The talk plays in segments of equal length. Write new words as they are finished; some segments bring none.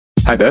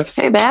Hi,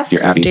 BiFFs. Hey, Beth.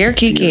 Dear Abby. Dear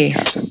Kiki. Dear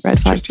Captain. Red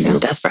flag. Just you.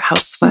 Desperate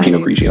housewife.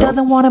 Pinot Grigio.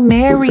 Doesn't want to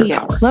marry Loser you.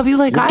 power. Love you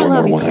like I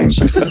love you.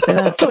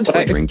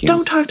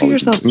 Don't talk to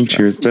yourself.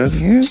 Cheers,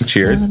 Biff.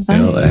 Cheers.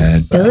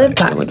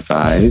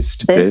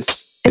 Ill-advised.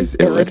 This is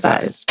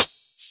ill-advised.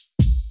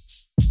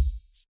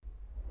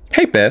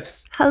 Hey,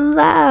 BiFFs.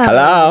 Hello.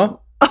 Hello.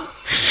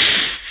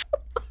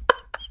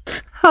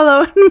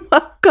 Hello and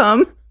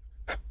welcome.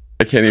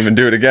 I can't even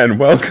do it again.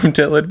 Welcome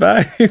to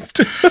Ill-Advised.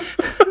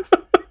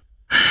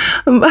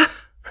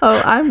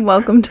 I'm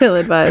welcome to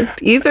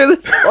Ill-Advised. You threw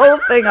this whole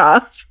thing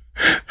off.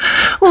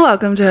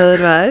 Welcome to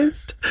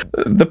Ill-Advised.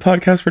 The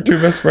podcast where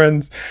two best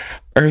friends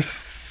are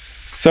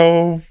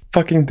so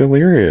fucking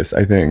delirious,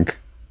 I think.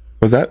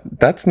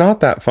 That's not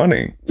that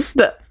funny.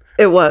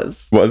 It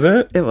was. Was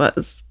it? It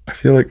was. I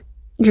feel like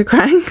You're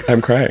crying?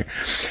 I'm crying.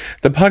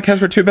 The podcast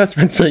where two best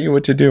friends tell you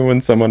what to do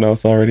when someone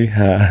else already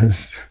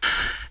has.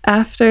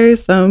 After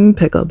some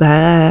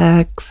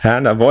picklebacks.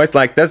 And a voice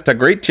like this to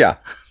greet ya.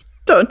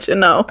 Don't you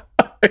know?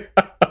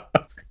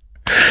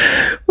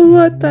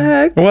 What the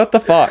heck? What the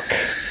fuck?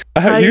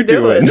 How you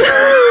doing?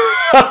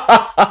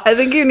 I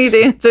think you need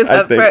to answer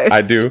that first.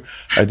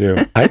 I do.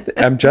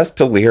 I'm just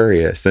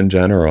delirious in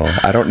general.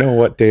 I don't know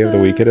what day of the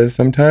week it is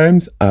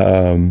sometimes.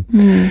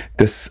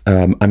 This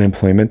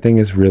unemployment thing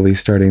is really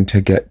starting to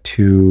get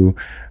to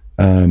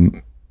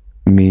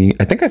me.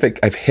 I think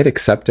I've hit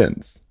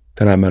acceptance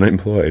that I'm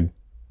unemployed.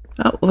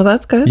 Oh, well,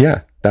 that's good.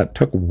 Yeah, that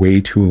took way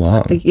too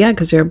long. Yeah,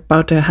 because you're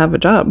about to have a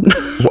job.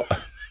 Well,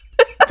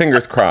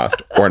 fingers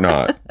crossed or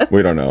not.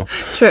 We don't know.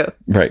 True.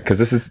 Right,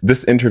 because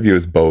this interview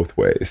is both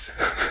ways.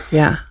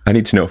 Yeah. I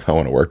need to know if I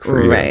want to work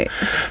for you. Right.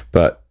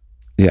 But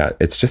yeah,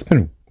 it's just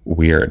been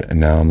weird. And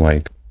now I'm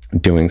like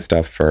doing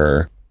stuff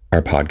for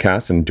our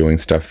podcast and doing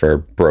stuff for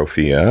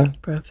Brofia.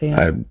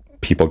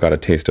 People got a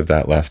taste of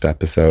that last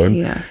episode.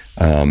 Yes.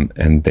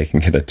 And they can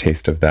get a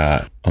taste of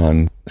that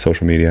on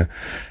social media.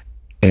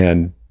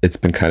 And it's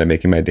been kind of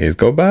making my days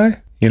go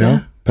by, you know?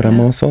 Yeah. But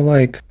I'm also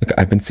like,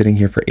 I've been sitting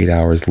here for 8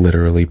 hours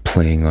literally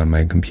playing on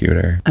my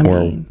computer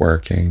or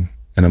working.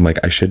 And I'm like,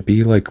 I should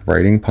be like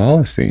writing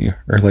policy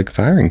or like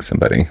firing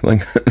somebody.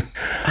 Like,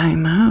 I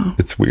know.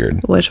 It's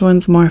weird. Which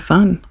one's more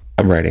fun?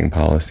 Writing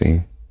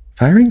policy.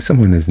 Firing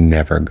someone is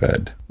never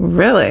good.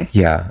 Really?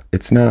 Yeah,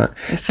 it's not.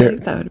 I feel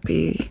like that would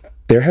be...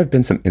 There have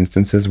been some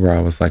instances where I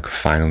was like,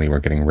 finally, we're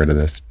getting rid of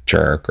this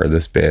jerk or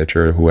this bitch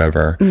or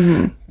whoever.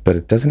 Mm-hmm. But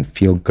it doesn't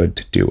feel good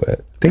to do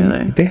it.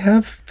 They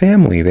have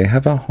family, they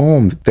have a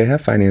home, they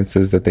have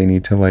finances that they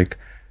need to like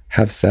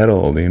have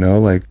settled, you know,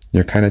 like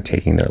you're kind of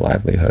taking their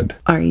livelihood.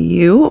 Are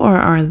you or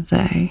are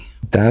they?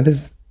 That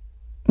is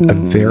a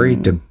very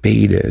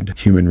debated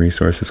human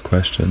resources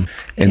question.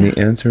 And the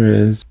answer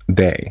is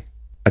they.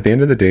 At the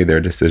end of the day, their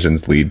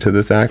decisions lead to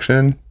this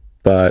action,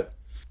 but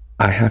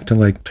I have to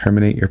like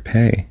terminate your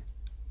pay.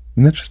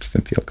 And that just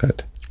doesn't feel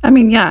good. I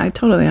mean, yeah, I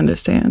totally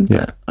understand.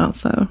 Yeah. But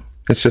also...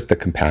 It's just the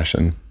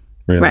compassion,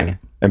 really. Right.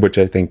 And which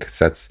I think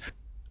sets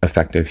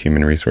effective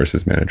human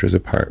resources managers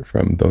apart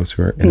from those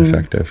who are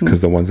ineffective.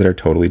 Because the ones that are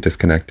totally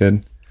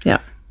disconnected,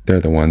 they're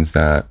the ones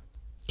that,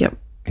 you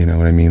know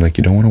what I mean? Like,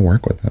 you don't want to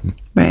work with them.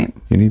 Right.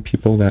 You need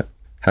people that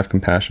have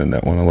compassion,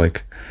 that want to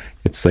like,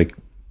 it's like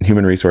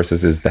human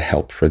resources is the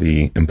help for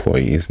the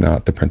employees,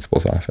 not the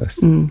principal's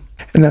office. And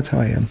that's how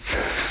I am.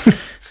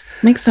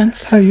 Makes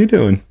sense. How you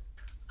doing?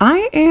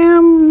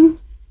 I'm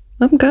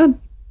good.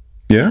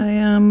 Yeah? I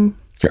am.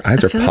 Your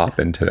eyes are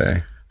popping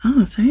today.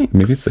 Oh, thanks.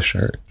 Maybe it's the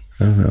shirt.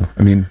 I don't know.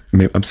 I mean,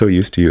 I'm so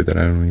used to you that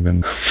I don't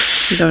even...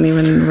 You don't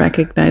even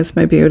recognize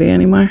my beauty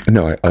anymore?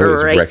 No, I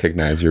always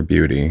recognize your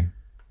beauty.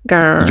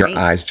 Great. Your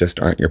eyes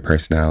just aren't your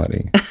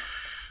personality.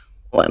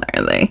 What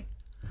are they?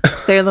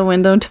 They're the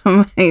window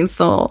to my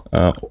soul.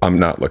 I'm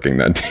not looking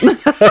that deep.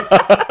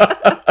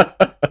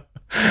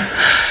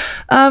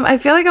 I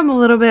feel like I'm a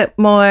little bit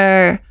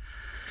more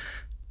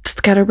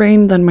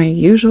scatterbrained than my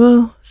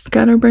usual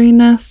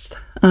scatterbrainness.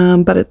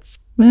 But it's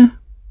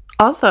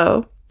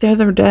Also, the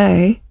other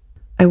day,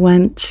 I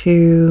went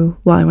to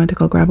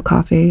go grab a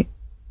coffee,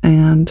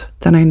 and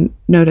then I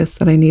noticed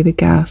that I needed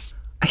gas.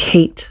 I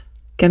hate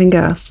getting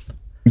gas.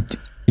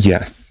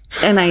 Yes.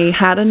 And I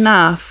had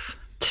enough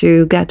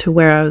to get to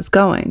where I was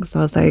going.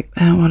 So I was like,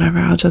 whatever,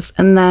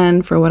 and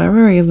then for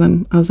whatever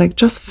reason, I was like,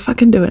 just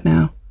fucking do it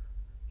now.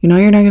 You know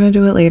you're not going to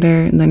do it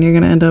later, and then you're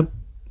going to end up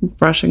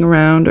rushing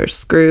around or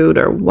screwed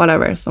or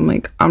whatever. So I'm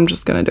like, I'm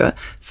just going to do it.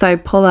 So I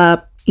pull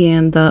up,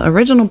 and the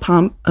original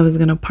pump I was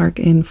going to park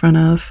in front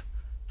of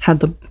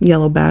had the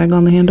yellow bag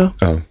on the handle.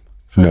 Oh,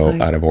 so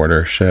no out of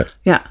order shit.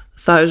 Yeah.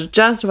 So I was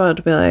just about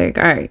to be like,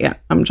 all right, yeah,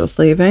 I'm just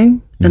leaving.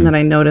 Mm-hmm. And then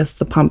I noticed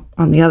the pump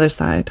on the other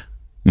side.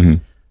 Mm-hmm.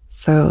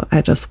 So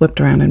I just whipped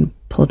around and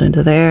pulled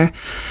into there.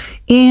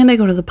 And I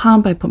go to the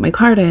pump, I put my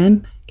card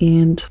in,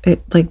 and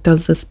it like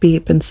does this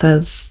beep and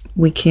says,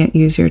 we can't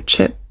use your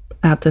chip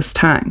at this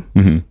time.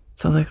 Mm-hmm.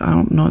 So I was like, I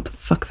don't know what the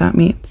fuck that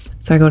means.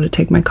 So I go to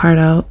take my card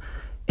out,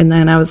 and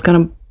then I was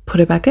going to put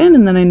it back in,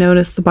 and then I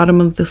noticed the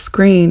bottom of the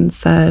screen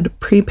said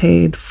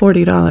prepaid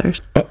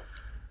 $40. Oh.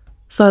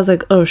 So I was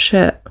like, oh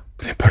shit.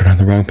 They put it on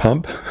the wrong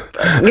pump?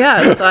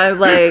 Yeah. So I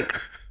like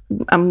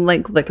I'm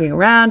like looking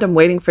around. I'm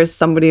waiting for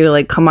somebody to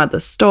like come out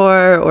the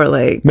store or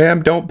like,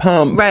 ma'am, don't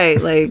pump.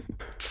 right, like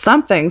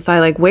something. So I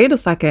like wait a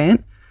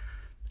second,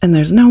 and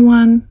there's no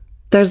one.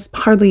 There's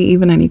hardly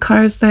even any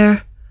cars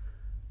there.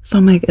 So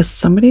I'm like, is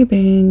somebody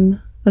being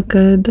a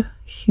good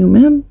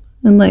human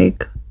and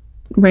like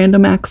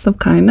random acts of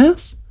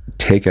kindness?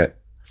 Take it.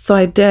 So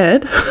I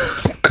did.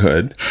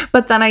 Good.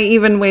 But then I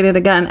even waited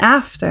again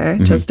after,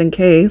 just in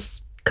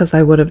case, because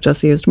I would have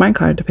just used my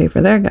card to pay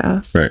for their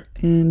gas. Right.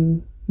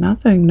 And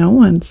nothing, no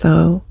one.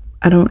 So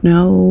I don't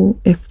know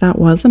if that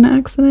was an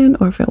accident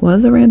or if it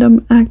was a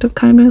random act of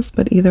kindness.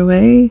 But either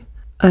way,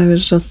 I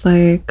was just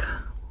like,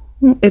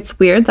 it's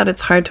weird that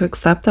it's hard to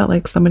accept that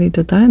like somebody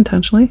did that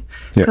intentionally.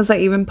 Because I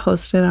even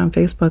posted on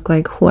Facebook,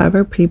 like,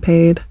 whoever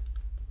prepaid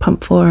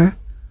pump 4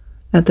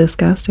 at this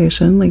gas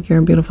station, like, you're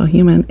a beautiful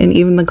human. And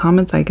even the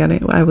comments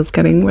I was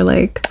getting were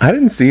like, I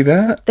didn't see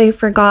that. They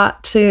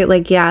forgot to,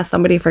 like, yeah,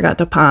 somebody forgot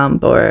to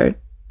pump, or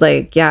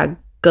like, yeah,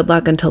 good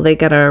luck until they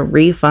get a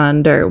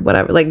refund or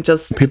whatever. Like,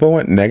 just people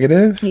went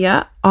negative.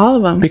 Yeah, all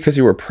of them. Because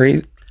you were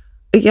praised.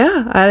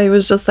 Yeah, I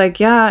was just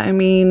like, yeah, I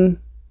mean,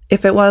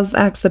 if it was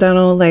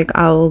accidental, like,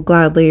 I'll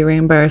gladly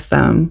reimburse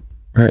them.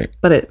 Right.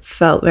 But it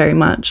felt very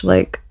much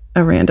like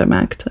a random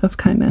act of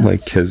kindness.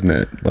 Like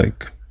kismet,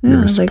 like.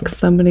 Yeah, like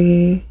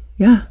somebody,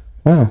 yeah.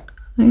 Wow.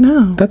 I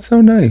know. That's so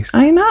nice.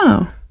 I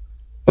know.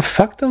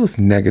 Fuck those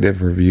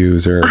negative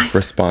reviews or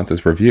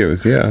responses.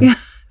 Reviews, yeah.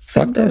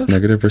 Fuck those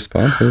negative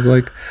responses.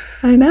 Like,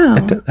 I know.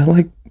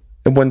 Like,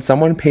 when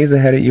someone pays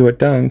ahead at you at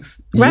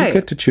Dunks, you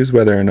get to choose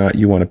whether or not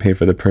you want to pay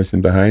for the person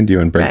behind you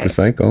and break the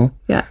cycle.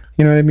 Yeah.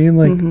 You know what I mean?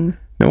 Like,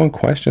 no one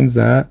questions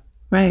that.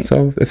 Right.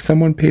 So if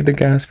someone paid the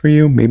gas for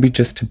you, maybe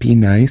just to be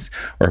nice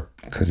or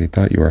because he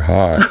thought you were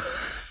hot.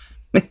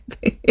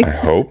 Maybe. I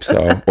hope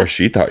so. Or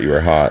she thought you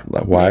were hot.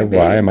 Why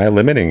am I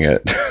limiting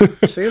it?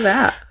 True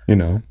that. You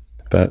know,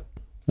 but.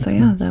 So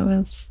yeah,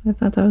 nice. I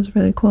thought that was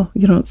really cool.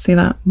 You don't see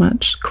that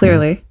much,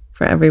 clearly,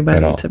 for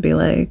everybody to be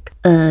like,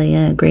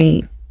 yeah,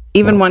 great.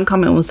 Even one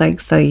comment was like,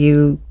 so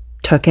you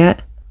took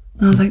it?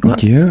 And I was like,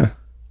 what? Yeah.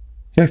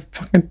 Yeah, I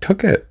fucking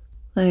took it.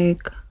 Like,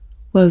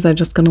 was I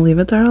just going to leave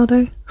it there all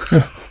day?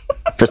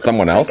 For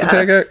someone else to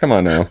take it? Come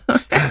on now.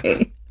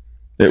 Okay.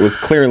 It was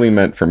clearly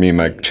meant for me.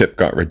 My chip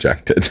got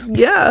rejected.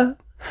 Yeah.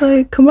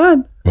 Like, come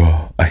on.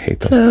 Oh, I hate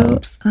those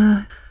pumps.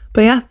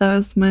 But yeah, that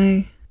was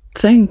my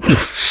thing.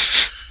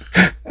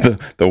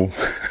 the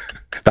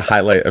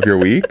highlight of your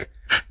week?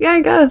 Yeah,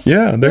 I guess.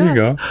 Yeah, there you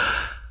go.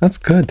 That's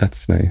good.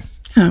 That's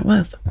nice. Yeah, it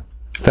was.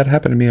 If that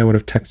happened to me, I would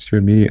have texted you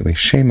immediately.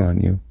 Shame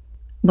on you.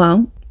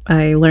 Well,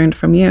 I learned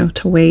from you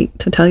to wait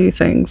to tell you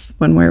things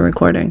when we're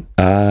recording.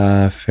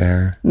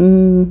 Fair.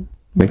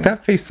 Make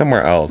that face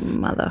somewhere else.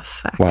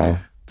 Motherfucker. Wow.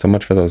 So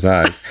much for those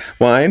eyes.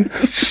 Wine?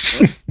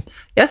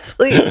 Yes,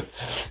 please.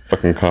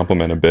 Fucking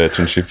compliment a bitch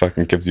and she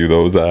fucking gives you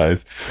those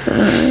eyes.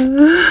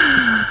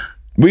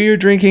 We are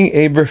drinking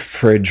a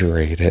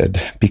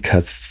refrigerated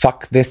because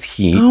fuck this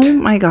heat. Oh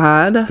my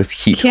God. This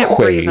heat Can't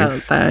wave. breathe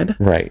outside.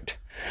 Right.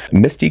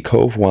 Misty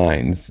Cove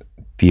Wines,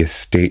 the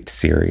Estate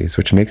series,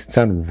 which makes it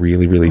sound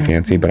really, really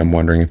fancy, but I'm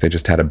wondering if they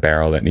just had a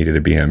barrel that needed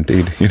to be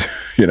emptied.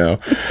 You know?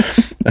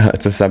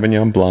 It's a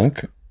Sauvignon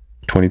Blanc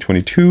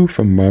 2022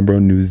 from Marlborough,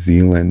 New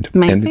Zealand.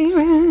 And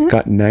it's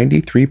got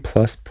 93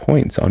 plus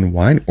points on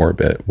Wine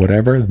Orbit,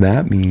 whatever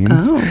that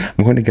means.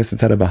 I'm going to guess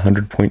it's out of a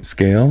 100-point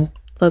scale.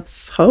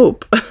 Let's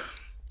hope.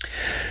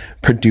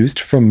 Produced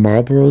from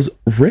Marlborough's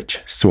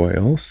rich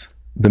soils,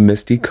 the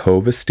Misty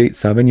Cove Estate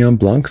Sauvignon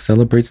Blanc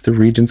celebrates the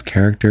region's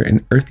character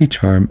and earthy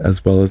charm,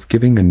 as well as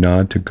giving a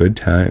nod to good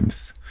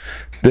times.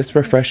 This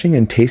refreshing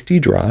and tasty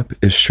drop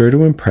is sure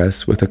to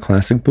impress with a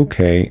classic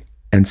bouquet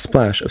and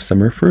splash of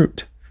summer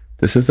fruit.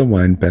 This is the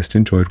wine best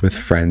enjoyed with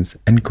friends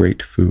and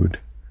great food.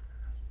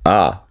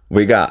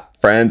 We got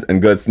friends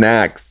and good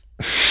snacks.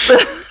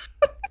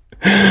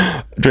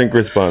 Drink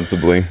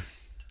responsibly.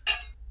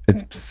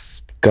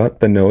 It's got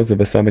the nose of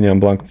a Sauvignon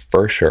Blanc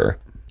for sure.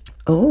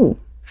 Oh.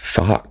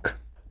 Fuck.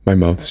 My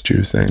mouth's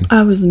juicing.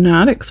 I was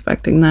not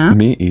expecting that.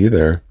 Me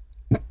either.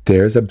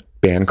 There's a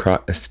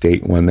Bancroft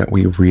Estate one that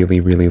we really,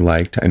 really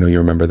liked. I know you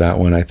remember that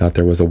one. I thought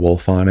there was a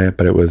wolf on it,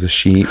 but it was a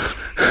sheep.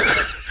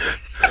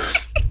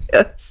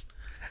 Yes.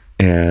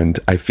 And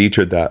I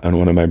featured that on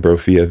one of my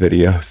Brofia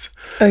videos.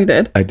 Oh, you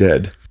did? I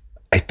did.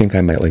 I think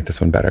I might like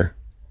this one better.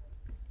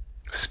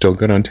 Still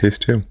good on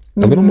taste too.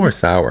 A little more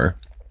sour.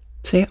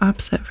 See,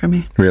 opposite for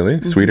me.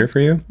 Really? Sweeter for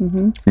you? For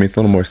me, it's a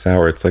little more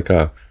sour. It's like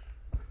a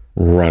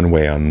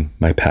runway on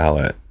my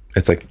palate.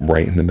 It's like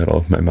right in the middle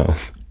of my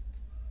mouth,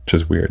 which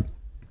is weird.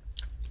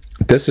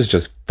 This is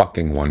just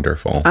fucking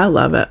wonderful. I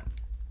love it.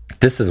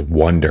 This is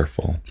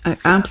wonderful. I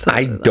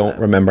absolutely don't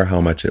remember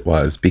how much it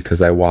was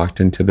because I walked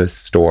into this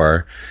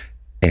store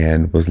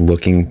and was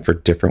looking for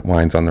different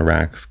wines on the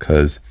racks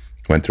because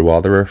I went through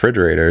all the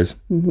refrigerators.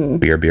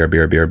 Beer.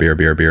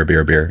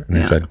 And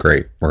I said,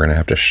 great, we're going to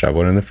have to shove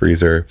it in the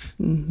freezer,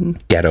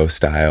 ghetto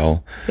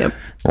style,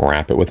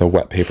 wrap it with a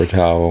wet paper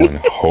towel and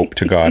hope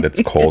to God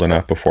it's cold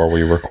enough before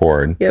we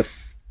record.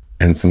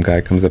 And some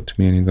guy comes up to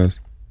me and he goes,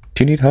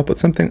 do you need help with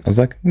something? I was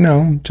like, no,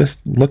 I'm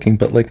just looking,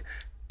 but like,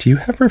 do you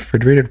have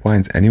refrigerated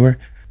wines anywhere?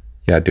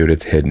 Yeah, dude,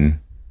 it's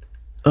hidden.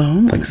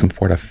 Oh. Like some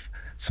sort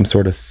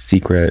of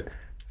secret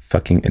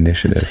fucking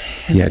initiative.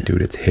 Yeah,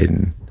 dude, it's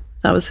hidden.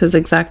 That was his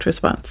exact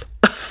response.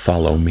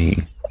 Follow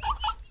me.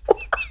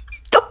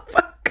 The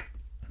fuck?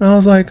 And I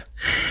was like,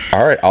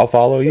 all right, I'll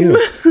follow you.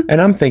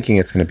 And I'm thinking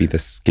it's going to be the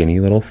skinny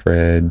little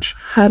fridge.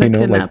 How to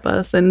kidnap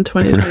us in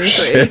 2023.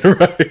 Shit,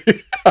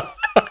 right?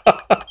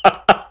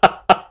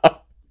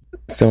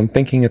 So I'm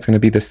thinking it's going to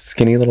be this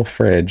skinny little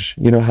fridge.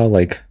 You know how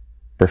like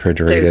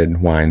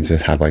refrigerated wines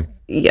just have like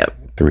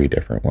 3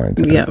 different wines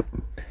in it?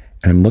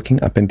 And I'm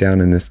looking up and down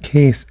in this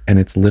case, and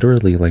it's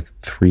literally like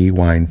 3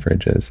 wine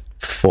fridges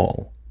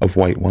full of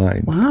white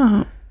wines.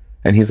 Wow.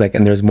 And he's like,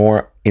 and there's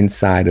more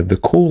inside of the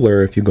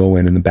cooler if you go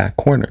in the back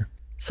corner.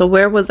 So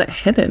where was it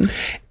hidden?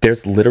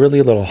 There's literally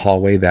a little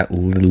hallway that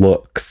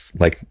looks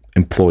like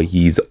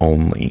employees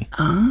only.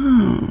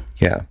 Oh.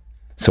 Yeah.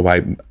 So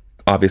I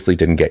obviously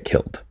didn't get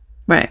killed.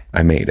 Right.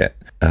 I made it.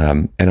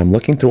 And I'm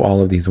looking through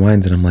all of these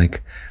wines, and I'm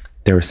like,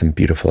 there were some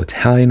beautiful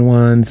Italian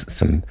ones,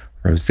 some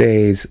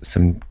rosés,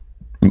 some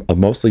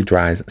mostly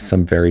dries,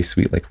 some very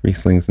sweet like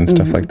Rieslings and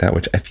stuff like that,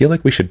 which I feel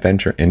like we should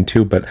venture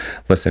into. But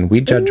listen,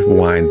 we judge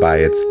wine by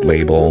its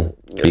label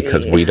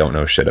because we don't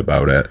know shit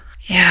about it.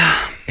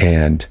 Yeah.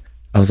 And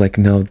I was like,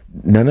 no,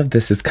 none of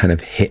this is kind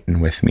of hitting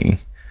with me.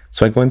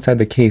 So I go inside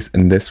the case,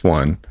 and this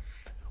one,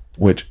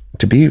 which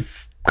to be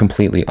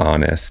completely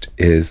honest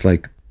is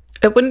like,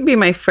 it wouldn't be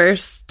my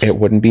first. It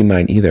wouldn't be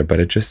mine either, but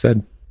it just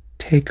said,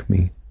 take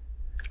me.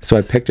 So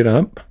I picked it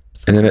up,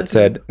 and then it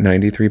said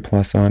 93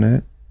 plus on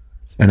it.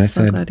 And I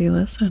said, glad you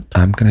listened.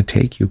 I'm going to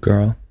take you,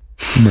 girl.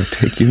 I'm going to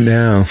take you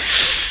now.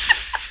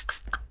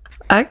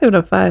 I give it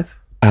a 5.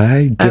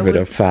 I give it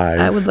a 5.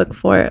 I would look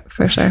for it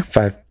for sure.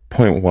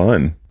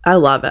 5.1. I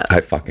love it. I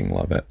fucking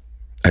love it.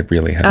 I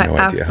really have no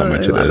idea how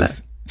much it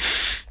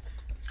is.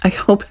 I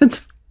hope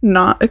it's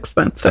not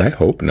expensive. I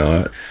hope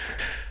not.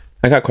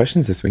 I got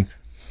questions this week.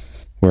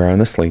 We're on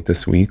the Slate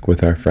this week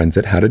with our friends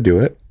at How to Do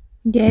It.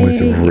 Yay.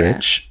 With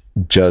Rich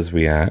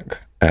Juzwiak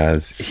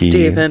as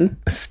Steven,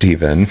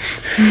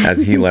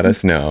 as he let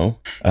us know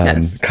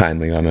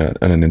kindly on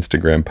an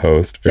Instagram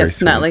post. Very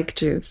sweet. Not like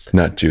Jews.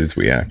 Not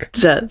Juzwiak.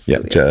 Juzwiak. Yeah,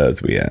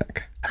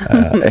 Juzwiak.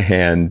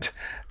 And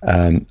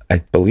I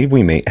believe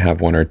we may have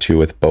 1 or 2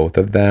 with both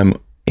of them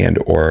and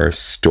or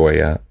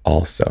Stoya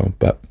also.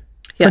 But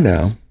for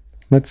now,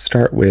 let's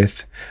start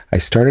with, I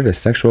started a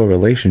sexual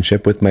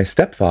relationship with my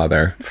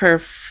stepfather. For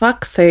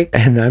fuck's sake.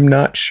 And I'm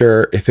not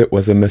sure if it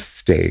was a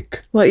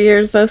mistake. What year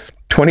is this?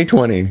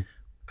 2020.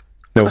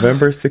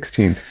 November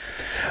 16th.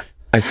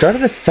 I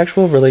started a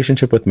sexual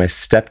relationship with my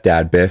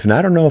stepdad, Biff, and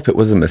I don't know if it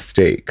was a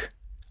mistake.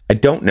 I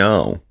don't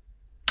know.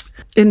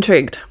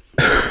 Intrigued.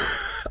 I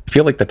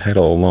feel like the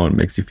title alone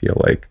makes you feel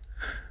like,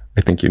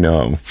 I think you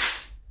know,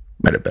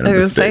 might have been a mistake.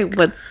 I was say,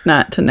 what's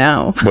not to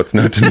know? What's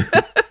not to know?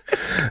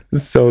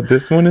 So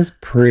this one is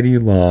pretty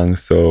long,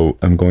 so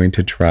I'm going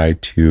to try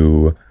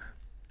to,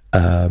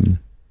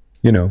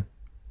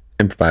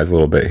 improvise a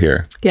little bit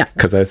here. Yeah.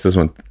 Because this is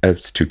one, I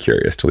was too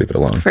curious to leave it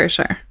alone. For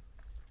sure.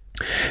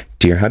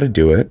 Dear How to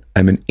Do It,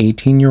 I'm an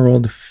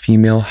 18-year-old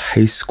female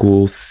high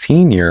school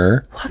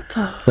senior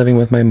living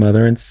with my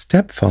mother and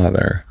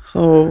stepfather.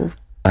 Oh.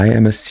 I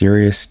am a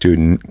serious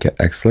student, get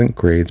excellent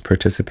grades,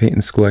 participate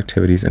in school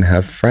activities, and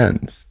have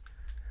friends.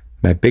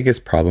 My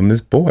biggest problem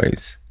is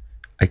boys.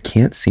 I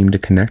can't seem to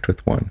connect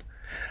with one.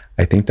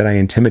 I think that I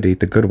intimidate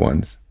the good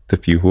ones. The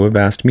few who have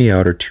asked me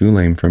out are too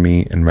lame for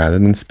me, and rather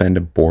than spend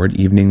a bored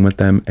evening with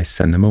them, I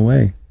send them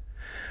away.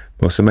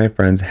 Most of my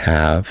friends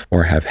have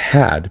or have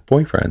had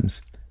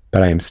boyfriends,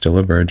 but I am still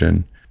a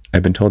virgin.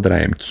 I've been told that I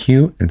am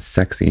cute and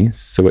sexy,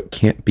 so it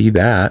can't be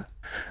that.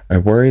 I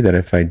worry that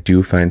if I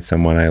do find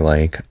someone I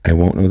like, I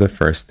won't know the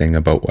first thing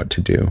about what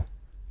to do.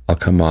 I'll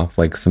come off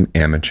like some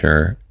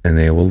amateur, and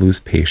they will lose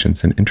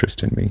patience and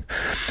interest in me.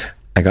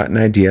 I got an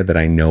idea that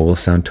I know will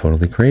sound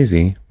totally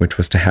crazy, which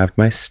was to have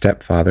my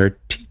stepfather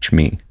teach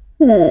me.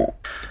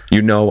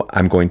 You know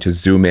I'm going to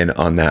zoom in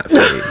on that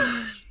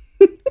face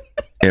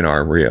in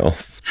our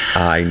reels.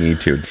 I need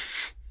to.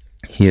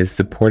 He is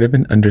supportive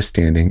and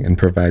understanding and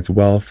provides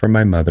well for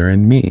my mother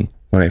and me.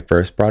 When I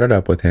first brought it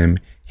up with him,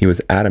 he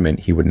was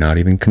adamant he would not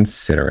even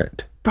consider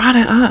it. Brought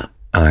it up.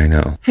 I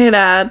know. Hey,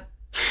 Dad.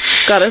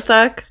 Got a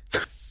sec?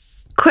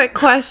 Quick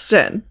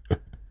question.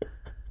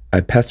 I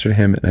pestered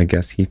him, and I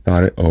guess he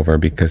thought it over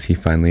because he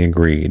finally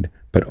agreed,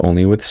 but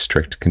only with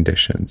strict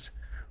conditions.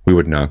 We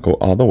would not go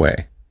all the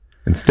way.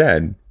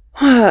 Instead,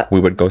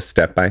 we would go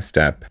step by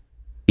step.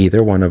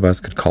 Either one of us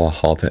could call a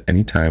halt at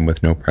any time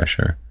with no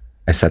pressure.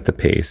 I set the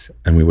pace,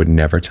 and we would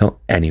never tell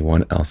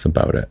anyone else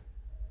about it.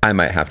 I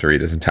might have to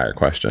read this entire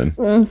question.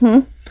 Mm-hmm.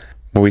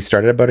 But we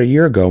started about a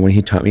year ago when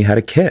he taught me how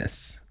to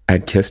kiss. I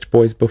had kissed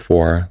boys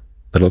before,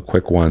 little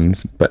quick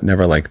ones, but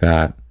never like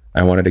that.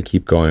 I wanted to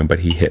keep going, but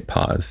he hit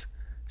pause.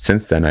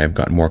 Since then, I have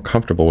gotten more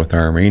comfortable with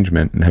our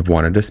arrangement and have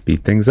wanted to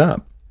speed things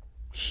up.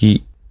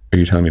 Are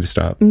you telling me to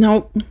stop?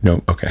 Nope.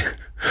 No, okay.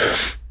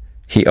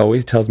 He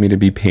always tells me to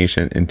be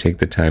patient and take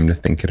the time to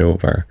think it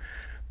over.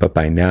 but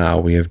by now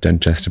we have done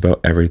just about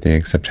everything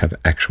except have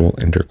actual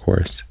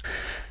intercourse.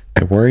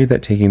 I worry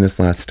that taking this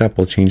last step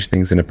will change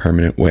things in a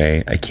permanent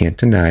way. I can't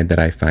deny that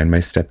I find my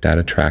stepdad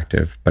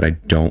attractive, but I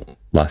don't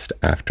lust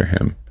after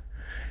him.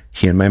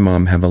 He and my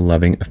mom have a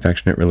loving,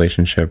 affectionate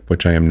relationship,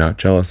 which I am not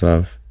jealous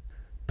of.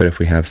 But if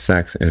we have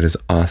sex and it is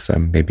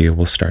awesome, maybe I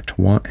will start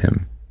to want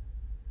him.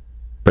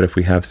 But if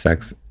we have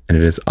sex and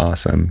it is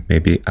awesome,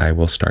 maybe I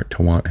will start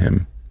to want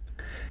him.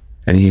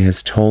 And he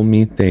has told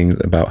me things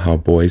about how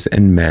boys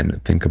and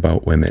men think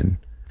about women.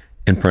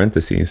 In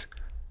parentheses,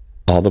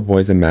 all the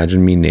boys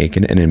imagine me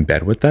naked and in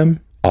bed with them?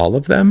 All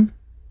of them?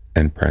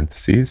 End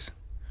parentheses.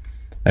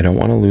 I don't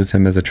want to lose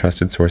him as a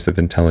trusted source of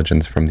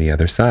intelligence from the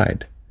other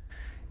side.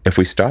 If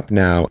we stop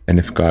now, and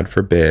if God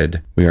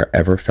forbid we are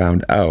ever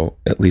found out,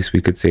 at least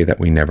we could say that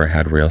we never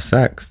had real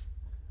sex.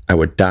 I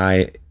would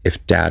die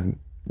if stepdad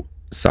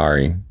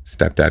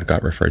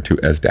got referred to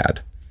as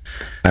dad.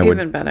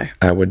 Even better.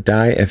 I would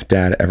die if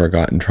dad ever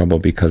got in trouble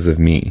because of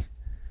me.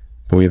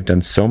 But we have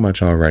done so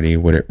much already.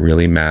 Would it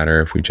really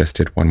matter if we just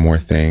did one more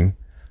thing?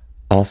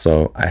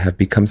 Also, I have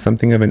become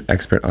something of an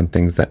expert on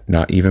things that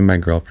not even my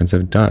girlfriends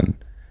have done.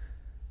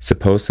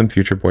 Suppose some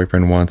future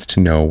boyfriend wants to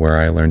know where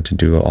I learned to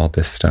do all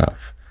this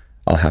stuff.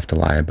 I'll have to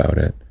lie about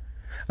it.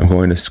 I'm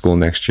going to school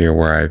next year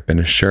where I've been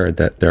assured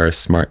that there are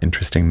smart,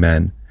 interesting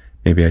men.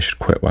 Maybe I should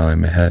quit while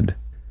I'm ahead.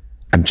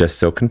 I'm just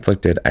so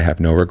conflicted. I have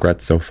no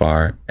regrets so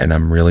far, and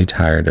I'm really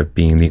tired of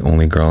being the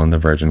only girl in the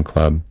Virgin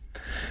Club.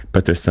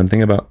 But there's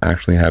something about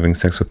actually having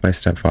sex with my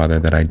stepfather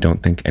that I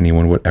don't think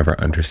anyone would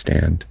ever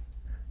understand.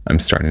 I'm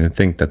starting to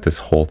think that this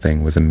whole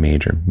thing was a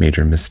major,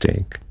 major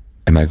mistake.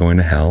 Am I going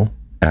to hell?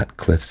 At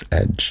Cliff's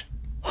Edge.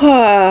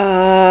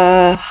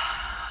 Are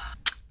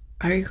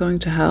you going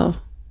to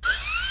hell?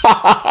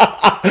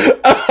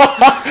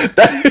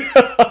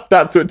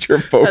 That's what you're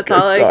focused on.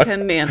 That's all I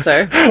can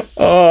answer.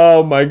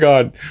 Oh my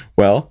God.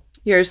 Well,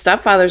 your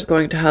stepfather's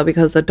going to hell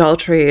because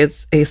adultery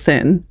is a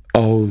sin.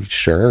 Oh,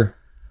 sure.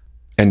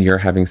 And you're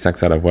having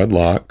sex out of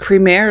wedlock.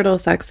 Premarital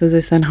sex is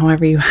a sin,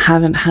 however, you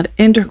haven't had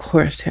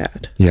intercourse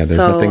yet. Yeah, there's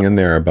nothing in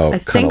there about I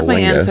think my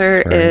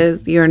answer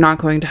is you're not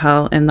going to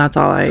hell, and that's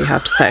all I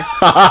have to say.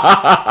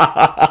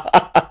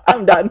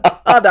 I'm done.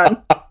 All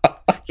done.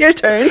 Your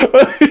turn.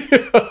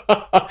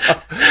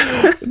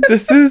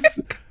 This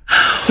is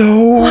so...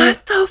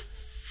 What the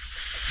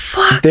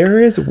fuck? There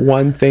is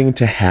one thing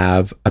to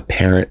have a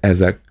parent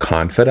as a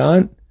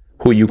confidant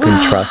who you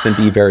can trust and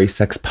be very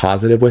sex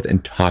positive with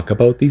and talk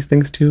about these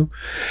things to.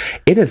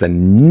 It is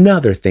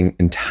another thing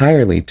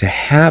entirely to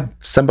have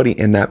somebody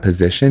in that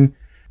position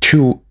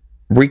to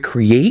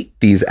recreate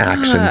these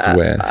actions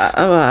with.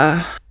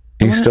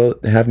 You still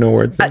have no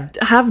words there?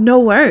 I have no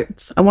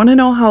words. I want to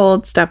know how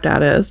old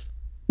stepdad is.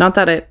 Not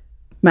that it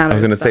matters. I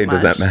was going to say,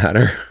 does that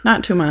matter?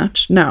 Not too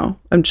much. No.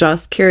 I'm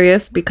just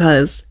curious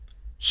because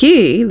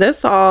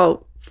this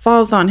all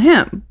falls on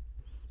him.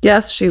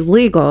 Yes, she's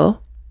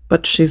legal,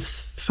 but she's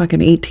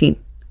fucking 18.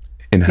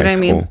 In high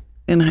school. I mean?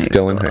 In high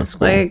Still school. In high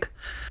school. Like,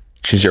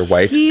 she's your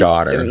wife's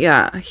daughter.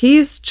 Yeah.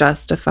 He's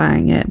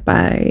justifying it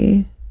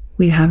by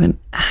we haven't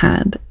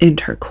had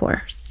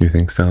intercourse. You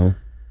think so?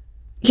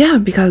 Yeah,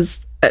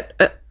 because...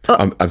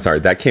 I'm sorry.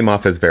 That came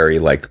off as very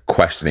like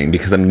questioning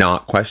because I'm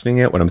not questioning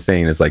it. What I'm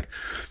saying is like,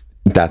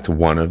 that's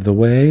one of the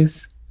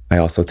ways. I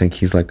also think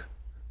he's like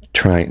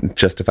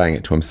justifying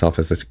it to himself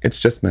as it's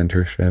just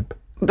mentorship.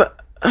 But...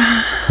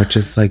 which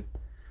is like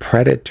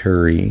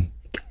predatory.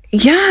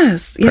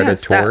 Yes.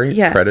 Predatory?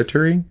 Yes.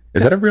 Predatory?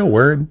 Is that a real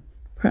word?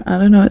 I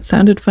don't know. It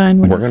sounded fine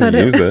when you said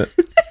it. We're going to use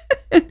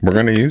it. We're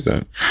going to use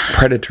it.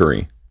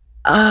 Predatory.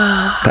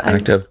 The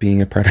act of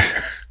being a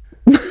predator.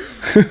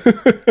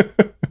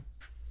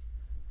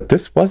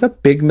 This was a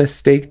big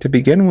mistake to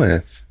begin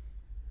with.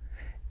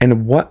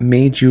 And what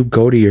made you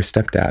go to your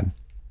stepdad?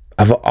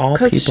 Of all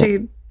people. Because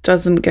she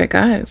doesn't get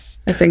guys.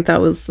 I think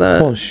that was the...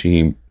 Well,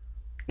 she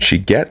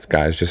gets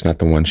guys, just not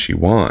the ones she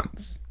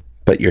wants.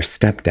 But your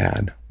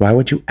stepdad, why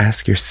would you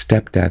ask your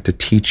stepdad to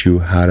teach you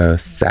how to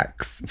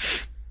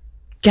sex?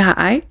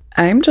 Yeah,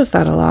 I'm just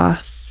at a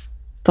loss.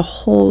 The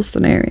whole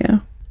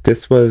scenario.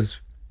 This was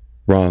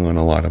wrong on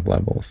a lot of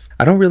levels.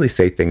 I don't really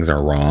say things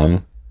are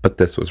wrong, but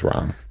this was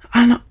wrong.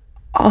 On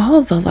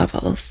all the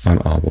levels. On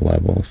all the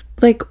levels.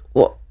 Like,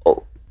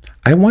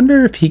 I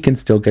wonder if he can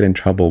still get in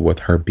trouble with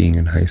her being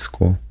in high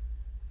school,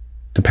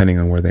 depending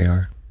on where they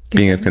are.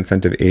 Being of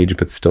consenting age,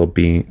 but still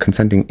being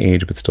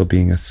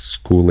a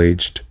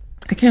school-aged.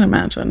 I can't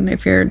imagine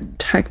if you're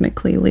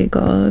technically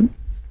legal,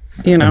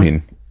 you know. I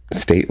mean,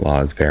 state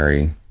laws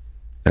vary,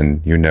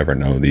 and you never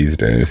know these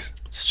days.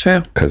 It's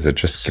true. Because it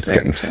just keeps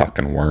getting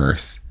fucking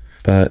worse.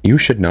 But you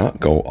should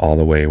not go all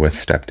the way with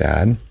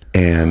stepdad.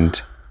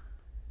 And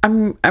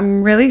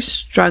I'm really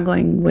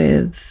struggling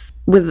with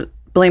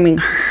blaming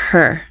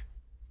her.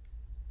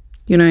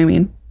 You know what I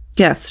mean?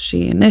 Yes,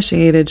 she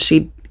initiated.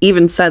 She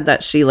even said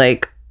that she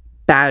like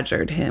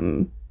badgered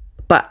him,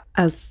 but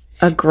as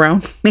a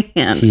grown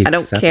man, I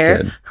don't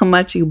care how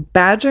much you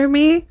badger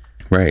me.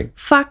 Right.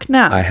 Fuck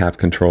no. I have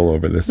control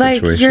over this like,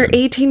 situation. You're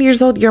 18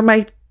 years old.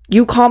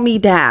 You call me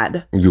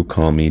dad. You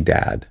call me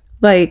dad.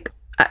 Like,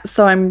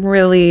 So I'm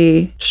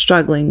really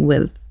struggling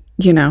with,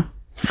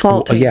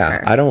 faulting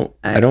her. I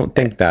don't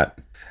think that.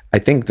 I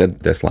think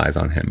that this lies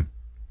on him.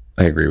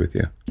 I agree with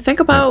you.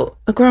 Think about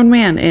a grown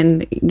man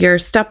and your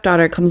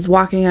stepdaughter comes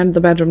walking out of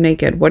the bedroom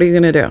naked. What are you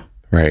going to do?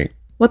 Right.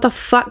 What the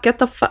fuck? Get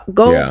the fuck.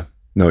 Go. Yeah.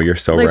 No, you're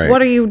so right.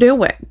 What are you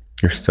doing?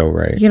 You're so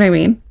right. You know what I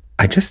mean?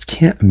 I just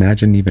can't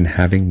imagine even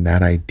having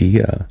that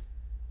idea.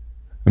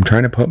 I'm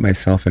trying to put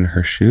myself in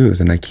her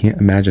shoes and I can't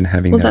imagine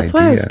having that idea. Well, that's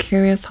why I was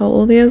curious how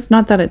old he is.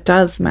 Not that it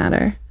does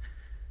matter.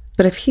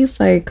 But if he's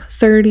like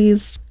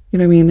 30s, you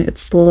know what I mean?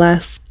 It's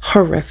less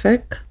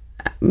horrific,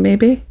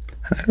 maybe.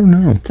 I don't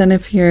know. Than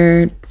if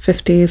you're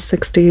 50s,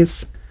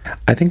 60s.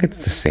 I think it's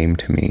the same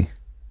to me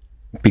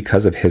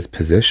because of his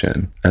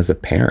position as a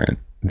parent,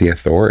 the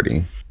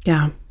authority.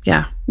 Yeah.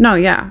 No,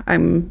 yeah. I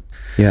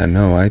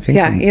think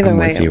either I'm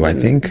way, with you. I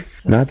think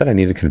not that I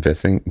needed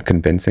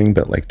convincing,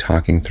 but like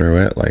talking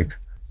through it, like,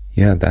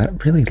 yeah,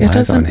 that really lies on him. It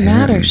doesn't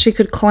matter. She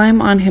could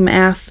climb on him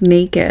ass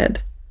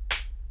naked.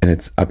 And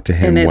it's up to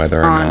him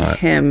whether or not.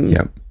 Him.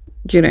 Yep.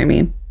 You know what I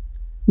mean?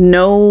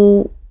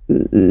 No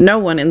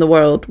one in the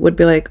world would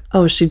be like,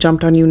 oh, she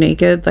jumped on you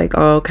naked. Like,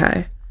 oh,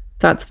 okay.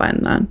 That's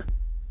fine then.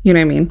 You know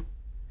what I mean?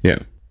 Yeah.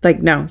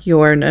 Like, no,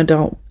 you're an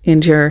adult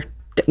and you're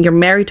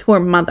married to her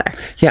mother.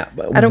 Yeah.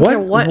 I don't care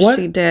what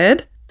she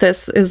did.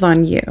 This is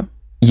on you.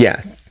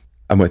 Yes.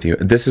 I'm with you.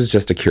 This is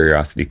just a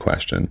curiosity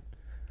question.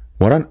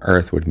 What on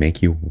earth would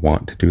make you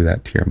want to do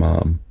that to your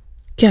mom?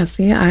 Yeah,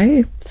 see,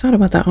 I thought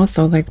about that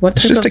also. Like, what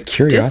it's just a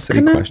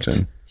curiosity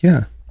question.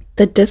 Yeah.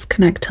 The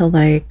disconnect to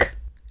like,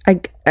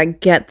 I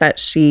get that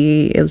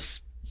she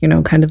is,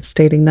 kind of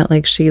stating that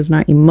like she is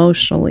not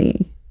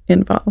emotionally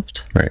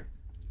involved. Right.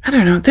 I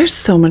don't know. There's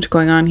so much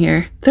going on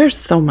here.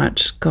 There's a lot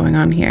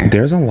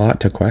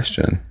to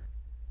question.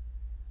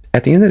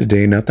 At the end of the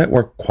day, not that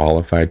we're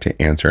qualified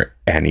to answer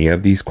any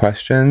of these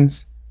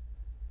questions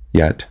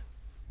yet,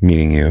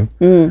 meaning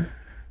you.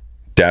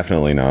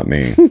 Definitely not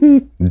me.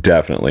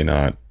 Definitely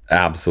not.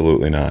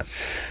 Absolutely not.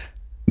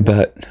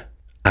 But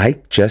I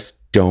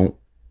just don't.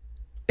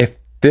 If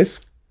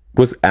this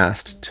was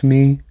asked to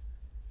me,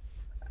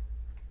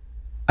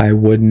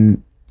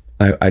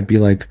 I'd be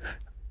like,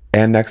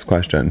 and next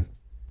question.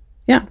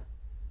 Yeah.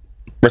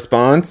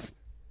 Response?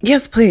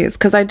 Yes, please.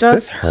 Because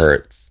this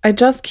hurts. I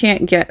just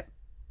can't get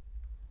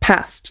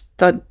past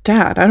the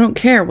dad. I don't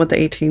care what the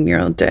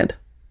 18-year-old did.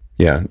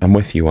 Yeah, I'm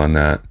with you on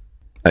that.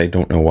 I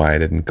don't know why I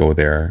didn't go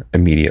there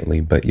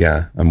immediately, but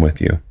yeah, I'm with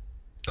you.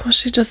 Well,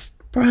 she just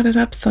brought it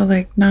up so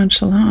like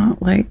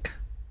nonchalant. Like,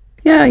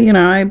 yeah,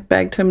 I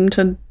begged him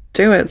to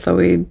do it, so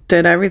we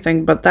did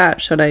everything but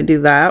that. Should I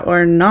do that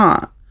or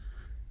not?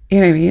 You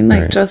know what I mean?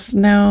 Like, right. Just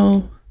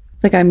know,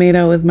 like I made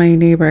out with my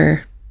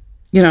neighbor,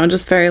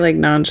 just very like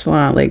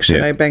nonchalant. Like,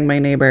 should I bang my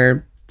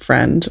neighbor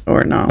friend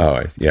or not?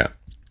 Oh,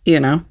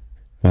 yeah.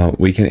 Well,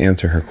 we can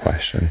answer her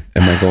question.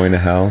 Am I going to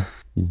hell?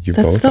 You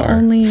both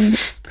are.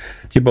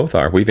 You both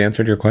are. We've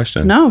answered your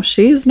question. No,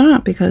 she's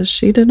not because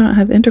she did not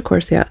have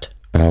intercourse yet.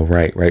 Oh,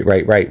 right.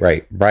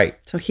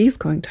 So he's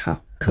going to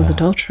hell because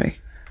adultery.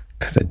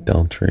 Because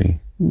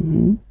adultery.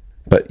 Mm-hmm.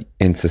 But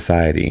in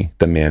society,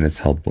 the man is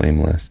held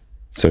blameless.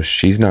 So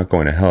she's not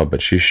going to hell,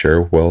 but she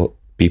sure will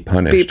be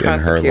punished in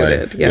her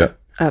life. Yeah,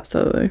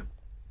 absolutely.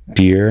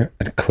 Dear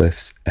at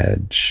Cliff's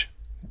Edge,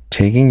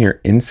 taking your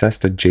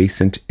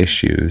incest-adjacent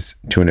issues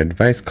to an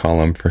advice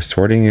column for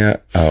sorting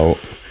it out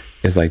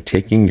is like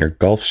taking your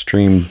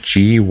Gulfstream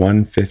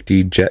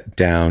G150 jet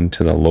down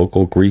to the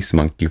local grease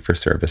monkey for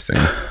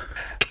servicing.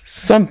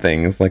 Some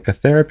things, like a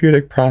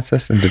therapeutic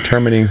process in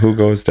determining who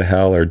goes to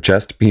hell, are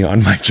just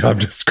beyond my job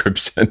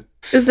description.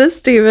 Is this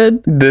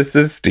Steven? This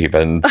is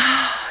Steven.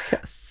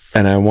 Yes.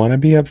 And I want to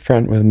be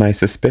upfront with my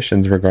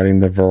suspicions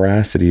regarding the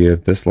veracity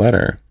of this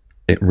letter.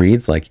 It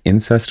reads like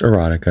incest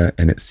erotica,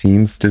 and it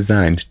seems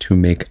designed to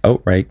make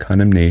outright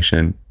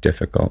condemnation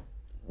difficult.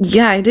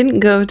 Yeah, I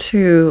didn't go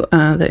to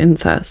the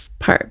incest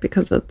part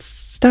because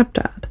it's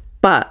stepdad.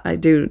 But I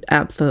do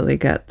absolutely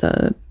get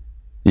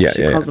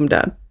she calls him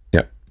dad.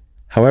 Yep.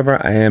 However,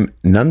 I am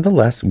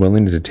nonetheless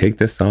willing to take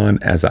this on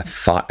as a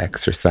thought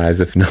exercise,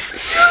 if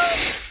nothing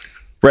else.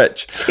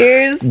 Rich.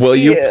 Cheers. Will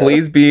you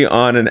please be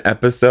on an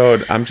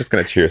episode? I'm just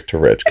going to cheers to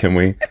Rich. Can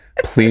we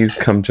please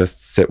come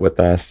just sit with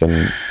us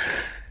and...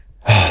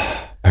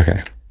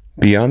 Okay.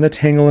 Beyond the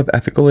tangle of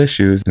ethical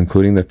issues,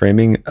 including the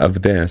framing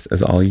of this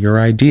as all your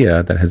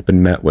idea that has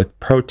been met with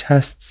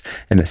protests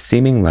and a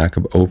seeming lack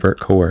of overt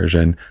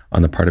coercion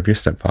on the part of your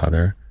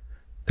stepfather,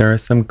 there are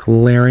some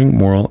glaring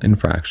moral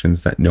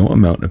infractions that no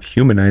amount of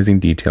humanizing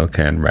detail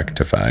can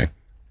rectify.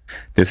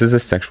 This is a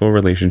sexual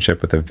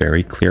relationship with a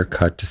very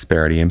clear-cut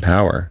disparity in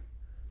power.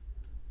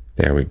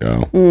 There we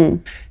go.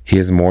 He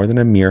is more than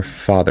a mere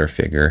father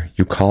figure.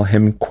 You call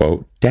him,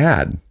 quote,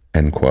 dad,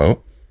 end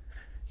quote.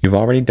 You've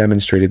already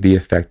demonstrated the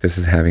effect this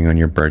is having on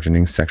your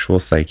burgeoning sexual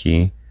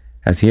psyche,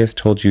 as he has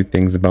told you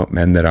things about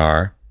men that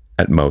are,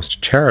 at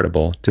most,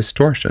 charitable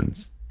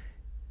distortions.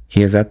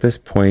 He is at this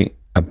point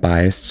a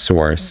biased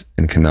source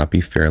and cannot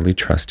be fairly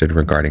trusted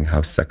regarding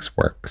how sex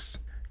works.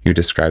 You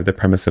describe the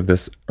premise of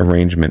this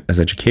arrangement as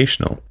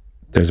educational.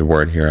 There's a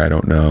word here I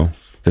don't know.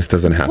 This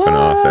doesn't happen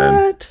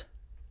often.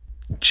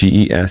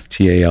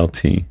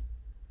 Gestalt.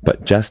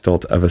 But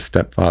gestalt of a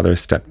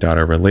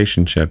stepfather-stepdaughter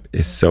relationship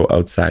is so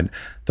outside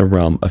the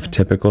realm of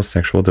typical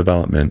sexual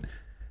development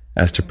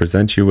as to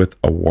present you with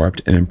a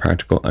warped and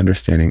impractical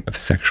understanding of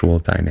sexual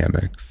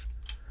dynamics.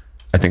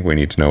 I think we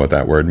need to know what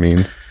that word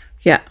means.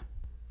 Yeah.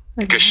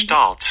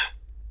 Gestalt.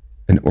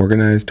 An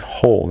organized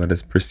whole that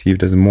is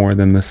perceived as more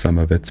than the sum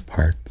of its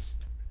parts.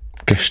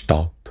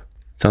 Gestalt.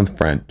 Sounds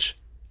French.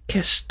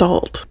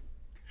 Gestalt.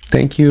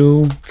 Thank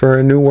you for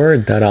a new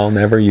word that I'll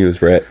never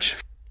use, Rich.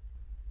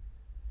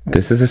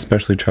 This is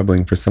especially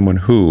troubling for someone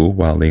who,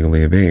 while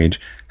legally of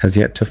age, has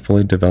yet to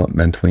fully develop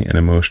mentally and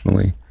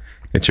emotionally.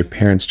 It's your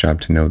parents'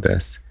 job to know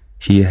this.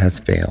 He has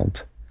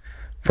failed.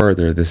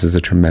 Further, this is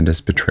a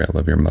tremendous betrayal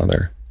of your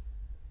mother.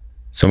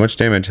 So much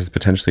damage has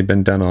potentially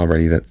been done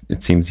already that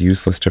it seems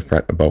useless to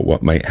fret about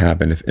what might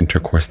happen if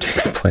intercourse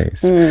takes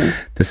place.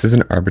 This is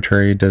an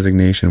arbitrary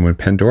designation when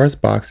Pandora's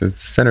box is the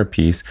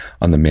centerpiece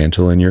on the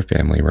mantle in your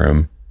family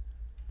room.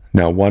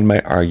 Now, one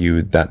might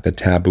argue that the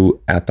taboo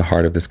at the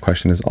heart of this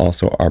question is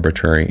also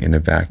arbitrary in a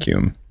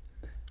vacuum,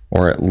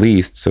 or at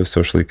least so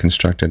socially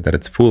constructed that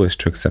it's foolish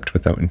to accept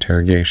without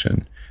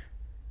interrogation.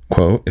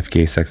 Quote, if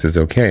gay sex is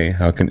okay,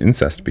 how can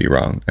incest be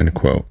wrong? End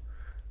quote.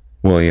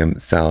 William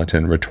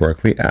Salatin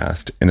rhetorically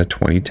asked in a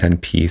 2010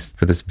 piece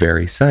for this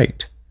very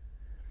site.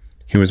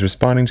 He was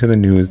responding to the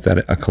news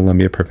that a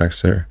Columbia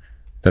professor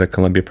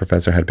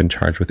had been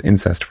charged with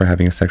incest for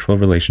having a sexual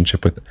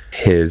relationship with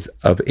his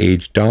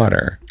of-age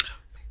daughter.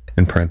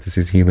 In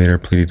parentheses, he later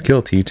pleaded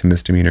guilty to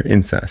misdemeanor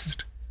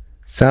incest.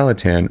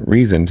 Salatin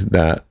reasoned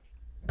that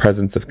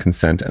presence of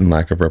consent and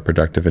lack of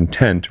reproductive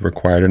intent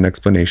required an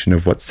explanation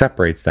of what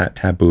separates that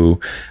taboo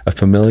of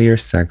familiar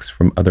sex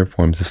from other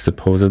forms of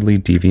supposedly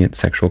deviant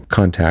sexual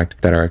contact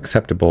that are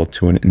acceptable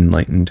to an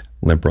enlightened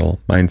liberal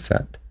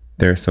mindset.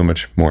 There's so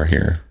much more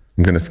here.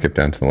 I'm going to skip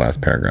down to the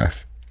last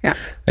paragraph. Yeah.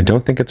 I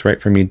don't think it's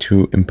right for me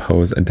to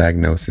impose a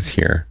diagnosis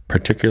here,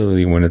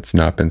 particularly when it's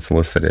not been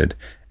solicited,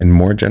 and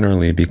more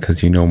generally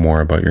because you know more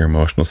about your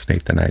emotional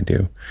state than I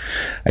do.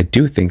 I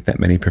do think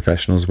that many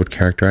professionals would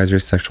characterize your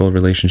sexual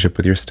relationship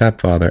with your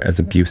stepfather as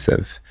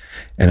abusive,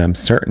 and I'm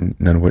certain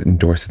none would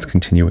endorse its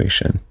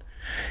continuation.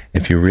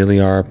 If you really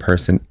are a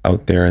person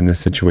out there in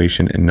this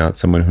situation and not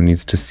someone who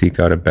needs to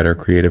seek out a better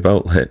creative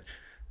outlet,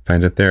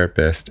 find a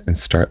therapist and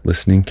start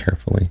listening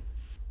carefully.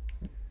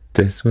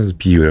 This was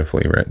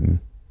beautifully written.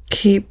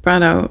 He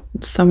brought out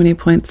so many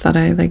points that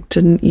I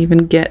didn't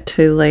even get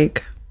to,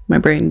 my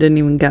brain didn't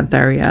even get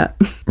there yet.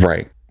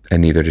 Right.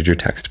 And neither did your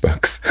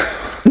textbooks.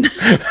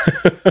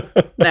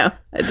 No,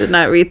 I did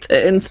not read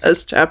the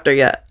incest chapter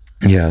yet.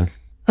 Yeah.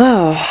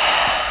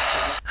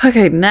 Oh.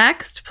 Okay,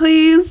 next,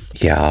 please.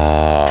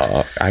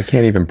 Yeah. I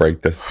can't even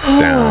break this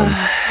down.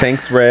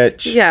 Thanks,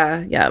 Rich.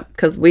 Yeah,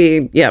 because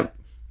He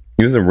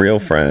was a real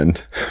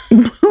friend.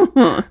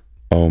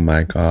 Oh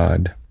my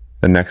God.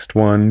 The next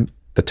one,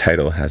 the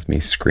title has me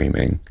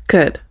screaming.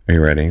 Good. Are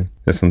you ready?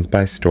 This one's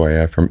by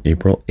Stoya from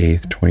April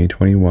 8th,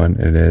 2021.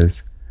 It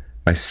is,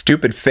 my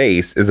stupid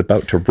face is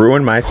about to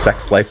ruin my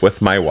sex life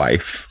with my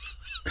wife.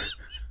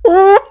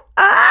 What?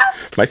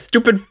 My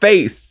stupid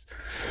face.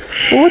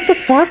 What the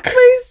fuck?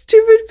 My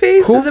stupid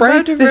face Who is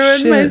about to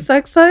ruin my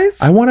sex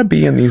life? I want to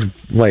be in these,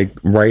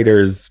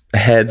 writers'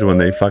 heads when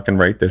they fucking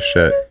write this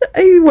shit.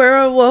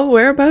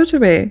 We're about to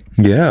be.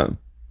 Yeah.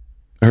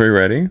 Are we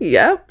ready?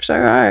 Yep,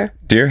 sure are.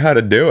 Dear How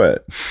to Do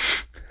It.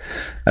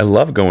 I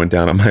love going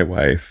down on my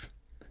wife.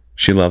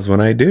 She loves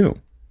when I do.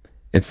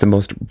 It's the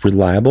most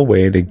reliable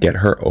way to get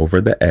her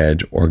over the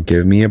edge or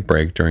give me a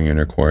break during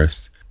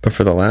intercourse. But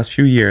for the last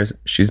few years,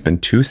 she's been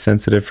too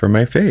sensitive for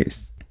my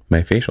face,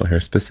 my facial hair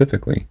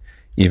specifically,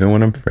 even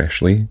when I'm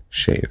freshly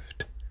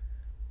shaved.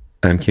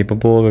 I'm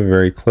capable of a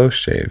very close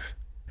shave.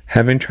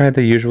 Having tried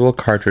the usual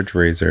cartridge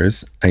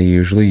razors, I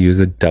usually use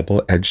a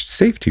double-edged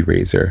safety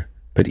razor.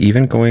 But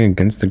even going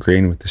against the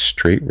grain with the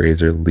straight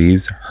razor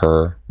leaves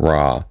her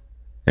raw,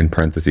 in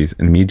parentheses,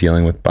 and me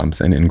dealing with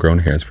bumps and ingrown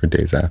hairs for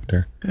days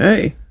after.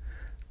 Hey.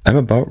 I'm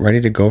about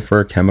ready to go for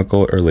a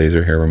chemical or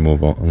laser hair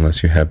removal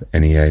unless you have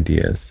any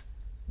ideas.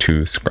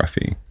 Too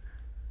scruffy.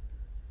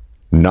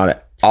 Not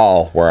at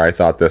all where I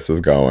thought this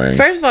was going.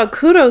 First of all,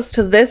 kudos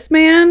to this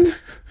man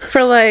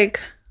for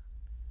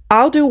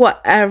I'll do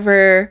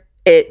whatever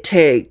it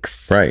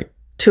takes. Right.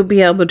 To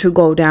be able to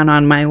go down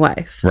on my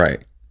wife.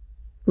 Right.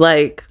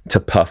 To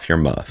puff your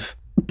muff.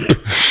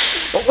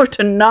 Or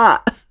to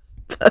not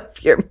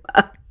puff your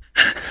muff.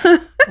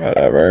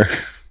 Whatever.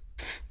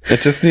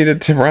 It just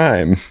needed to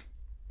rhyme.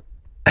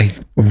 I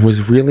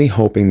was really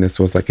hoping this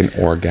was an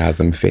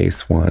orgasm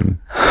face one.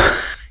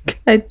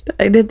 I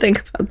did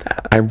think about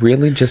that. I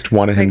really just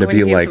wanted him to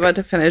be when he's about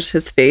to finish,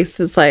 his face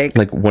is like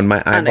when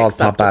my eyeballs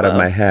pop out of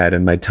my head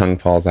and my tongue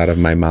falls out of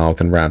my mouth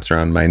and wraps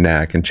around my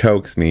neck and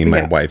chokes me,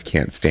 my wife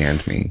can't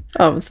stand me.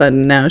 All of a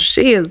sudden now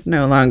she is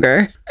no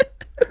longer.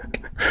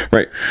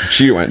 Right.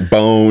 She went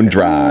bone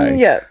dry.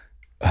 Yeah.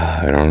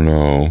 I don't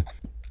know.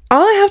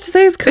 All I have to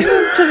say is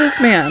kudos to this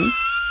man.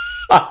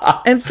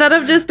 Instead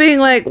of just being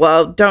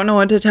don't know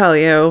what to tell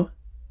you.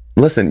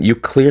 Listen, you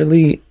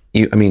clearly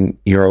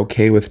you're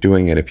okay with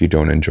doing it if you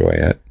don't enjoy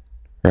it,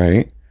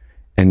 right?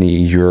 And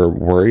you're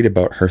worried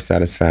about her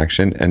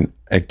satisfaction, and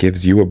it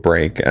gives you a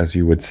break, as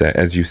you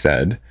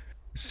said.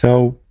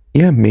 So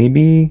yeah,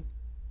 maybe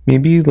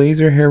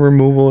laser hair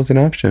removal is an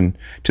option.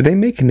 Do they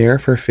make Nair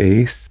for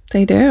face?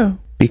 They do.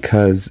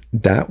 Because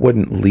that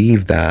wouldn't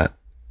leave that,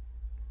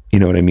 you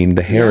know what I mean?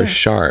 The hair is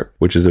sharp,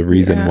 which is a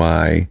reason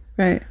why,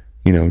 right?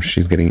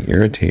 She's getting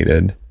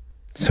irritated.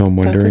 So I'm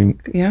wondering.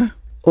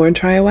 Or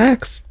try a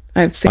wax.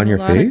 I've seen on your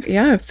face.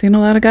 I've seen a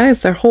lot of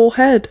guys. Their whole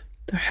head.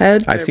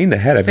 I've seen the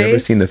head. I've never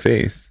seen the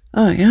face.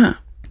 Oh yeah.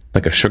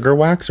 Like a sugar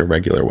wax or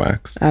regular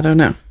wax? I don't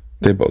know.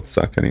 They both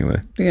suck anyway.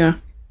 Yeah.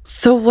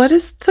 So what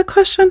is the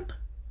question?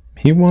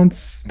 He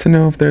wants to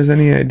know if there's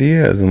any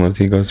ideas, unless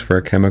he goes for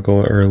a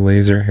chemical or a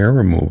laser hair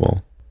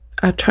removal.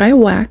 I'll try a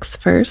wax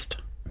first.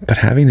 But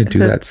having to do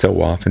that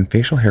so often,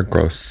 facial hair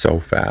grows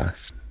so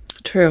fast.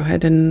 True. I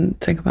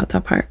didn't think about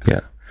that part.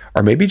 Yeah.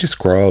 Or maybe just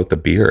grow out the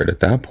beard at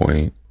that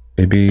point.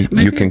 Maybe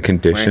you can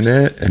condition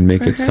it and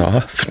make it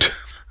soft.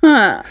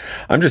 Huh.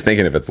 I'm just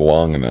thinking if it's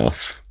long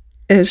enough.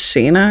 Is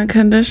she not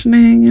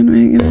conditioning and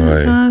making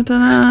it soft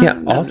enough?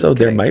 Yeah. Also,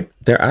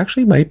 there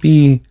actually might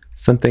be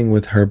something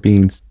with her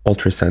being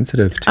ultra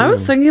sensitive too. I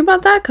was thinking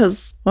about that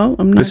because, I'm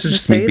not. This is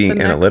just me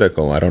being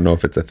analytical. I don't know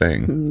if it's a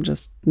thing. I'm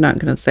just not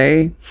gonna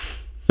say.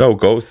 No,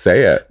 go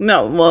say it.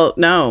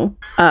 No.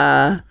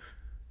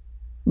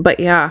 But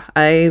yeah,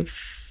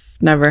 I've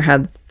never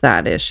had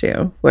that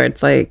issue where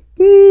it's like,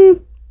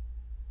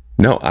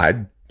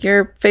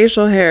 your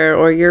facial hair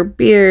or your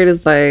beard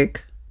is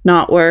like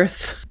not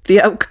worth the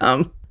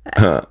outcome.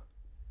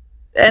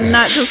 And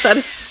not just that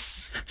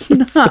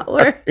it's not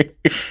worth,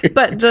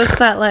 but just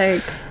that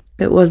like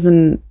it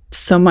wasn't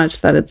so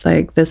much that it's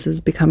like this is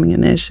becoming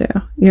an issue.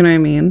 You know what I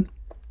mean?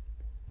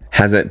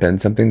 Has it been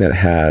something that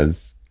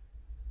has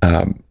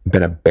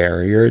been a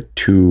barrier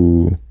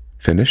to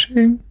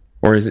finishing?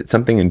 Or is it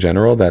something in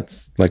general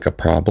that's like a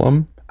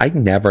problem? I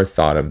never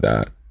thought of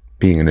that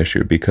being an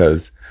issue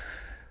because...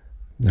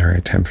 All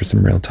right, time for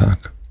some real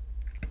talk.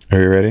 Are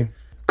you ready?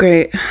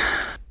 Great.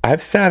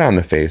 I've sat on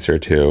a face or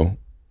two,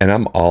 and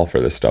I'm all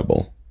for the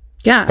stubble.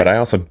 Yeah. But I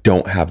also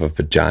don't have a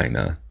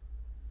vagina.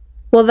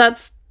 Well,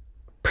 that's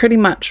pretty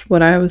much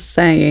what I was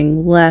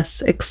saying,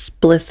 less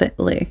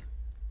explicitly.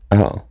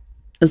 Oh.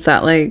 Is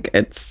that like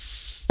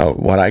it's... Oh,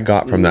 what I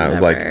got from that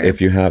was like,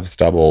 if you have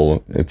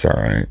stubble, it's all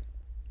right.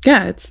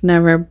 Yeah, it's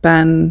never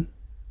been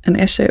an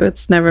issue.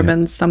 It's never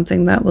been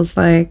something that was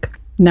like,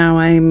 now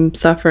I'm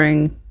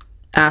suffering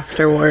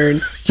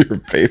afterwards. Your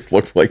face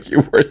looked like you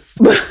were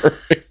suffering.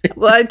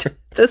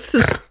 This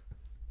is...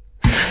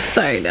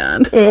 Sorry,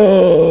 Dan.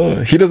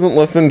 Oh, he doesn't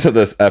listen to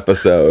this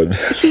episode.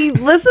 He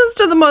listens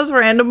to the most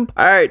random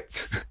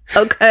parts.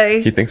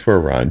 Okay. He thinks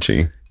we're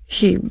raunchy.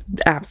 He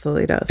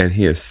absolutely does. And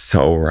he is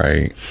so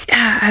right.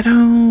 Yeah,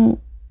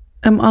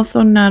 I'm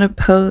also not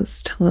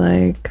opposed to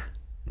like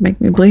make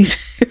me bleed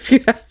if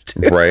you have to.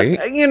 Right?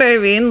 You know what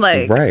I mean?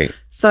 Like, right.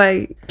 So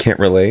I can't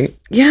relate.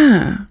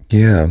 Yeah.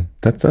 Yeah.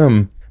 That's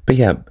but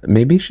yeah,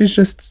 maybe she's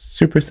just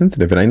super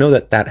sensitive. And I know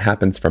that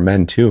happens for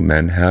men too.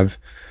 Men have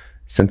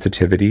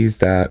sensitivities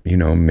that,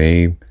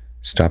 may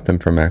stop them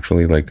from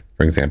actually, like,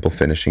 for example,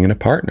 finishing in a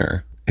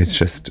partner. It's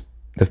just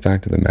the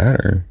fact of the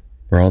matter.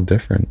 We're all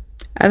different.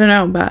 I don't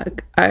know,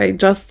 but I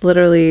just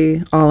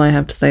literally, all I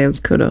have to say is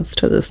kudos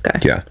to this guy.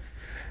 Yeah.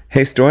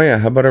 Hey, Stoya,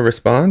 how about a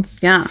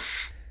response? Yeah.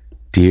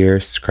 Dear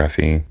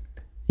Scruffy,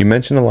 you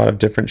mentioned a lot of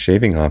different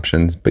shaving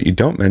options, but you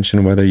don't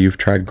mention whether you've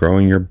tried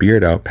growing your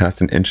beard out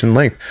past an inch in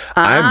length.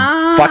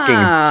 I'm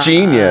fucking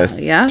genius.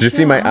 Yeah, did you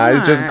see my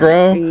eyes just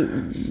grow?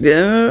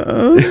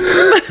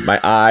 My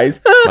eyes.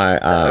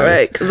 All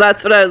right, because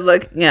that's what I was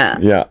looking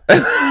at. Yeah.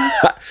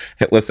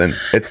 Hey, listen,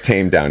 it's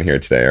tame down here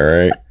today, all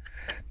right?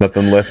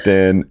 Nothing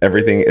lifting.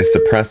 Everything is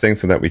suppressing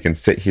so that we can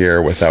sit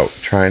here without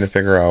trying to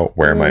figure out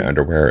where my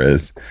underwear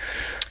is.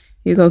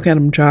 You go get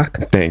them, Jock.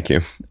 Thank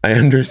you. I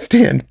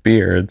understand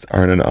beards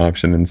aren't an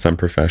option in some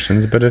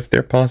professions, but if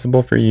they're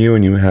possible for you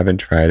and you haven't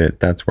tried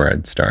it, that's where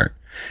I'd start.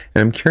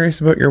 And I'm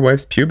curious about your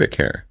wife's pubic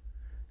hair.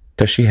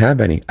 Does she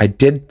have any? I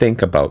did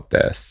think about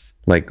this,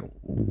 like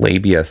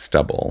labia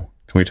stubble.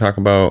 Can we talk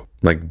about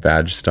like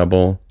vag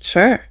stubble?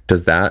 Sure.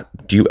 Do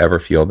you ever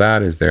feel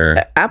that? Is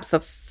there...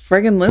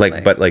 Abso-friggin-lutely.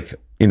 Like, but like,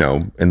 in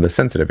the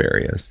sensitive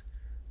areas,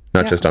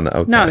 not just on the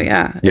outside. No,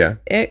 yeah. Yeah.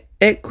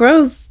 It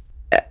grows...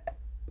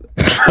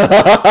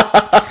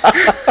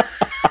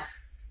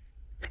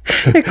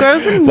 It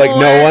grows in like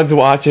no one's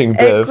watching,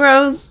 Biff. It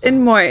grows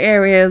in more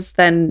areas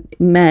than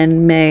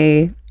men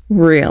may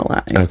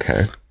realize.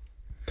 Okay.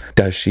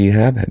 Does she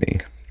have any?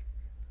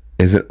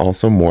 Is it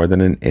also more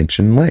than an inch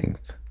in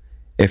length?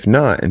 If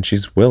not, and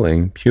she's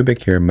willing,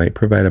 pubic hair might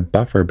provide a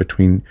buffer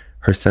between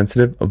her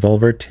sensitive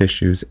vulvar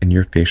tissues and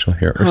your facial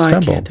hair or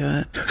stubble. I can't do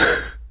it.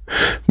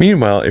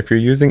 Meanwhile, if you're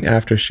using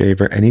aftershave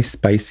or any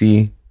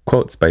spicy,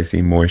 quote,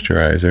 spicy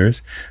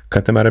moisturizers,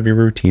 cut them out of your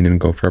routine and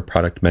go for a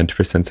product meant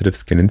for sensitive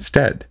skin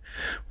instead.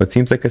 What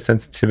seems like a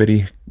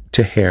sensitivity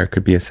to hair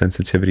could be a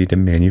sensitivity to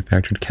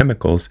manufactured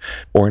chemicals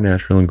or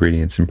natural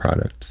ingredients in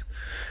products.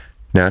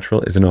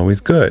 Natural isn't always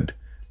good.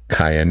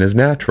 Cayenne is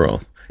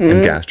natural,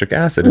 and gastric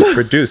acid is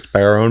produced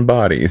by our own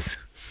bodies.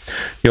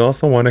 You'll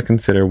also want to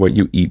consider what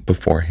you eat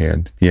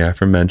beforehand. The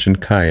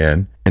aforementioned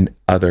cayenne and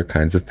other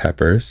kinds of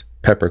peppers,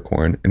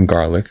 peppercorn, and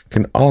garlic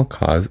can all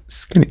cause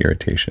skin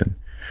irritation.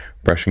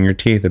 Brushing your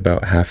teeth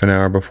about half an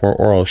hour before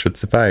oral should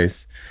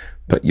suffice,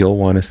 but you'll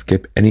want to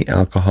skip any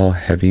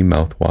alcohol-heavy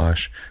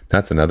mouthwash.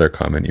 That's another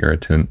common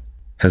irritant.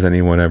 Has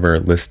anyone ever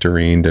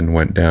Listerine'd and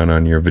went down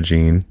on your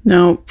vagine?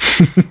 No.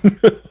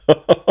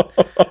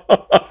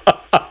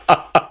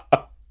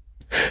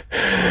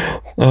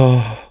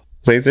 Oh.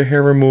 Laser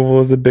hair removal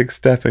is a big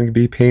step and can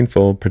be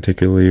painful,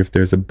 particularly if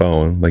there's a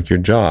bone, like your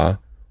jaw,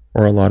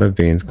 or a lot of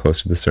veins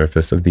close to the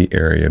surface of the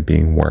area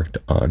being worked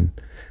on.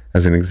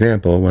 As an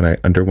example, when I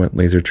underwent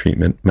laser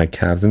treatment, my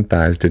calves and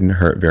thighs didn't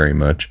hurt very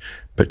much,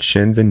 but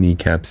shins and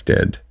kneecaps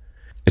did.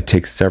 It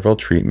takes several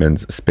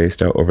treatments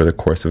spaced out over the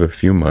course of a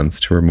few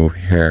months to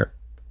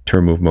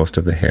remove most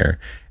of the hair,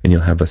 and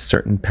you'll have a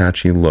certain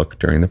patchy look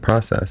during the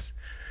process.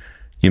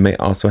 You may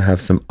also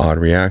have some odd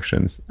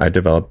reactions. I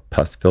developed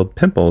pus-filled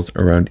pimples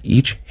around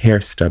each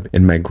hair stub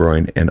in my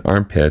groin and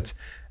armpits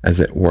as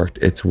it worked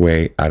its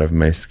way out of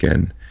my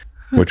skin,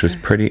 which was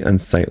pretty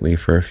unsightly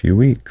for a few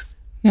weeks.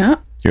 Yeah.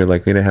 You're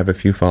likely to have a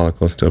few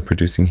follicles still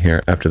producing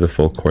hair after the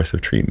full course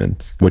of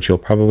treatments, which you'll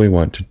probably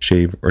want to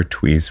shave or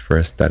tweeze for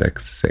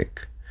aesthetics'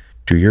 sake.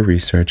 Do your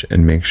research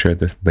and make sure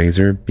the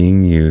laser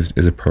being used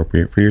is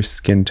appropriate for your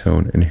skin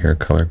tone and hair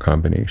color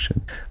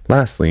combination.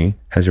 Lastly,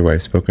 has your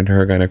wife spoken to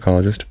her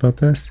gynecologist about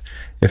this?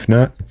 If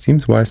not, it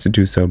seems wise to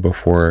do so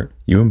before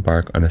you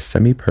embark on a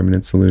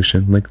semi-permanent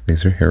solution like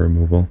laser hair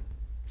removal.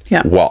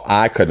 Yeah. Well,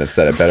 I couldn't have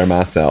said it better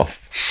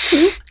myself.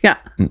 Yeah.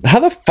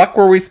 How the fuck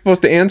were we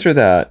supposed to answer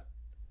that?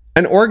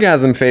 An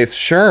orgasm face,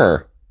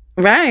 sure.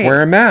 Right.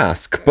 Wear a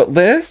mask, but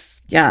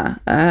this? Yeah.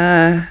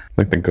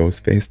 Like the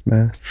ghost-faced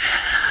mask?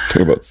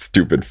 Talk about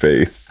stupid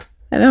face.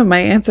 I know, my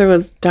answer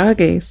was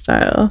doggy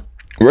style.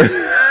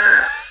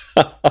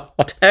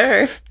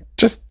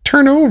 Just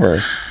turn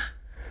over.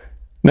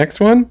 Next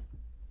one.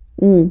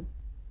 Ooh.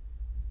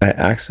 I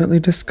accidentally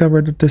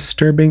discovered a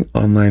disturbing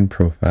online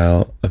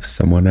profile of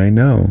someone I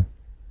know.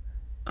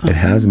 It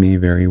has me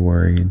very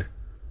worried.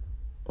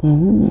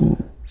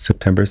 Ooh.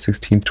 September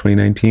 16th,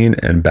 2019,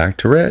 and back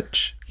to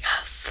Rich.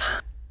 Yes.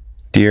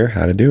 Dear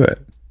How to Do It.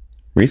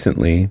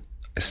 Recently,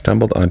 I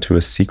stumbled onto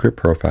a secret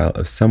profile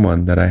of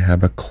someone that I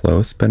have a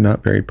close but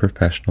not very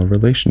professional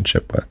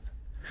relationship with.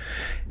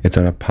 It's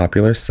on a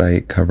popular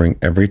site covering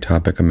every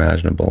topic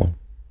imaginable,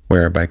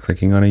 where by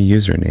clicking on a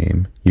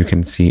username, you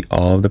can see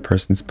all of the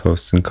person's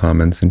posts and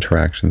comments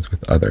interactions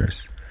with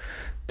others.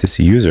 This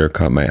user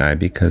caught my eye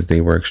because they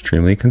were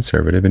extremely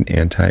conservative and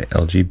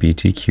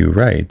anti-LGBTQ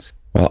rights,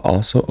 while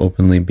also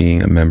openly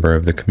being a member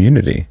of the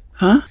community.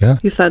 Huh? Yeah.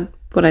 You said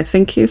what I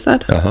think you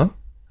said? Uh-huh.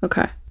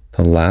 Okay.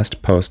 The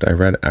last post I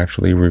read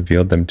actually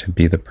revealed them to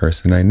be the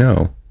person I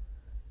know.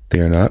 They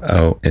are not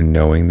out, and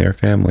knowing their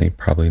family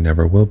probably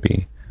never will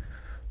be.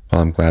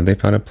 While I'm glad they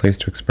found a place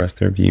to express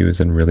their views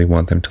and really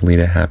want them to lead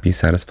a happy,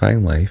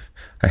 satisfying life,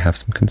 I have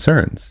some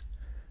concerns.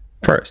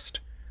 First,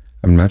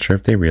 I'm not sure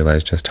if they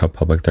realize just how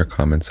public their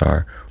comments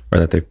are, or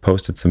that they've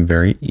posted some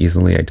very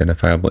easily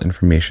identifiable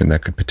information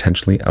that could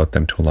potentially out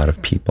them to a lot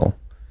of people.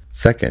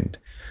 Second,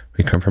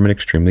 we come from an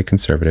extremely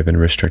conservative and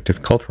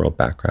restrictive cultural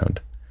background.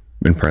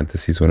 In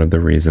parentheses, one of the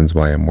reasons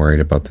why I'm worried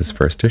about this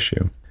first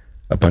issue.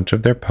 A bunch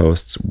of their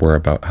posts were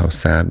about how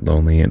sad,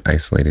 lonely, and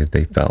isolated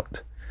they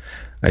felt.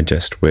 I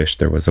just wish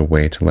there was a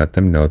way to let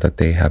them know that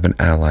they have an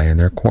ally in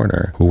their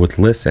corner who would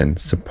listen,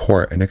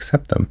 support, and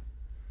accept them.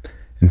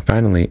 And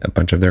finally, a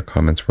bunch of their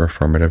comments were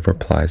affirmative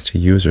replies to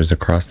users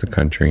across the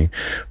country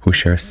who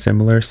share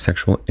similar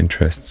sexual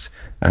interests,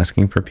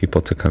 asking for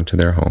people to come to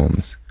their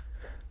homes.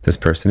 This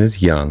person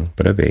is young,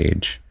 but of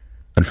age,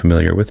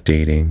 unfamiliar with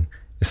dating,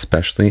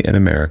 especially in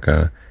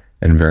America,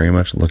 and very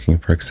much looking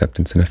for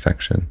acceptance and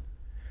affection.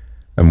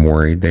 I'm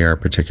worried they are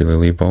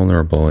particularly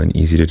vulnerable and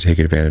easy to take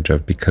advantage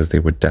of because they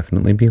would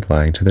definitely be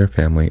lying to their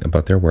family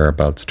about their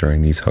whereabouts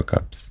during these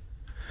hookups.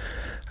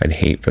 I'd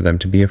hate for them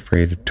to be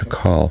afraid to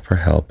call for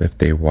help if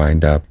they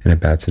wind up in a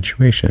bad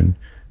situation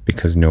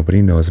because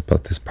nobody knows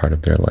about this part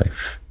of their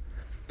life.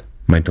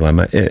 My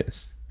dilemma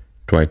is,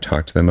 do I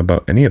talk to them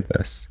about any of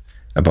this?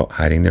 About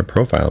hiding their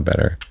profile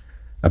better?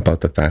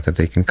 About the fact that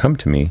they can come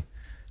to me?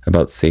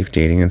 About safe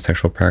dating and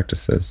sexual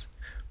practices?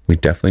 We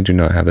definitely do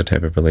not have the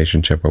type of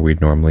relationship where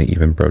we'd normally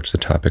even broach the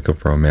topic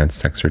of romance,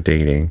 sex, or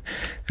dating,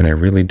 and I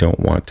really don't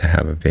want to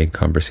have a vague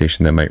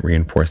conversation that might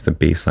reinforce the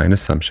baseline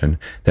assumption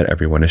that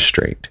everyone is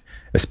straight,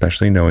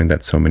 especially knowing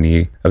that so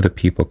many of the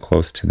people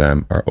close to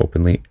them are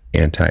openly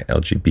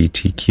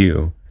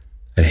anti-LGBTQ.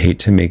 I'd hate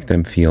to make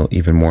them feel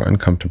even more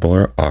uncomfortable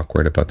or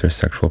awkward about their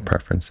sexual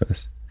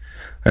preferences.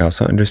 I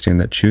also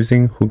understand that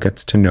choosing who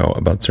gets to know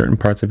about certain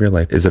parts of your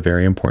life is a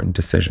very important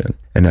decision,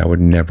 and I would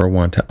never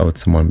want to out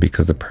someone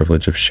because the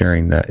privilege of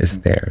sharing that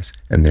is theirs,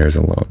 and theirs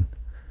alone.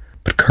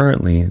 But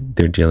currently,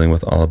 they're dealing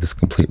with all of this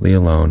completely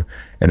alone,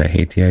 and I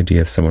hate the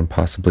idea of someone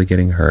possibly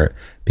getting hurt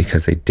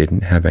because they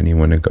didn't have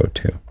anyone to go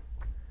to.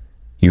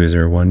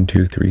 User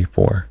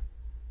 1234.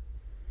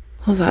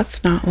 Well,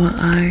 that's not what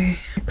I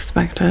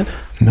expected.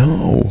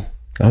 No.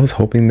 I was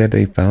hoping that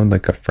they found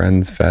like a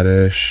friend's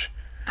fetish.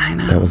 I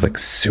know. That was like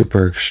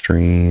super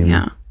extreme.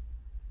 Yeah.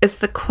 Is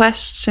the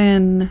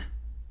question,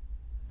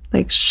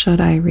 like, should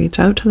I reach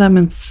out to them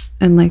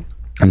and like...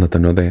 And let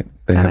them know they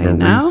have a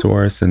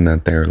resource and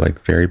that they're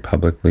like very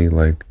publicly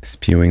like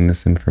spewing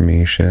this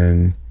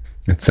information.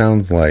 It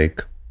sounds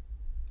like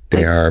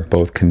they are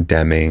both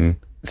condemning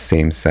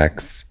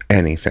same-sex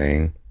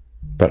anything,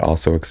 but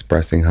also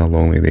expressing how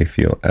lonely they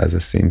feel as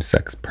a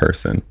same-sex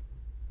person,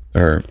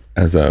 or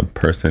as a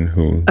person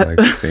who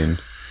likes same.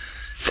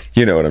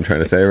 You know what I'm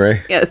trying to say,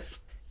 right? Yes.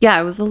 Yeah,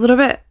 I was a little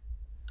bit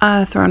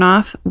thrown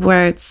off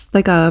where it's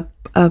like a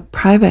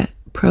private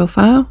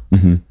profile.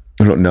 Mm-hmm.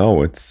 I don't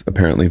know. It's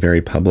apparently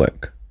very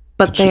public.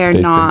 But they're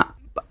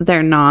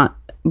not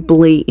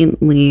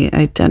blatantly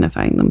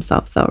identifying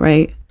themselves, though,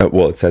 right?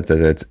 Well, it says that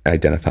it's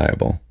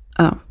identifiable.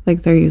 Oh,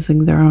 like they're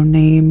using their own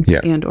name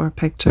and or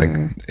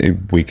picture. Like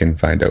we can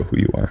find out who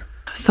you are.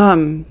 So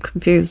I'm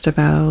confused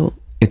about...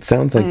 It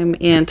sounds like... I'm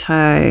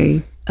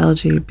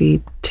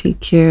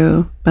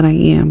anti-LGBTQ, but I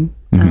am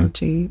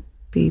LGBTQ.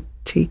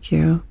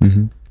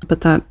 Mm-hmm.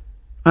 But that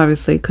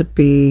obviously could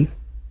be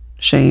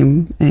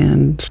shame,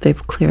 and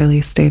they've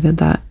clearly stated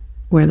that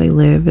where they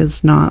live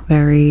is not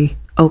very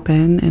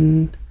open.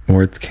 And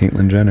or it's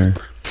Caitlyn Jenner.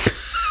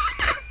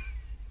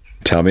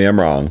 Tell me I'm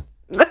wrong.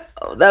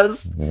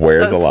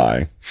 Where's the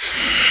lie?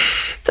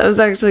 That was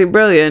actually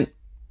brilliant.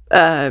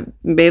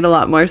 Made a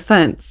lot more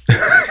sense.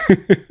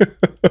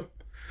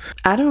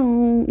 I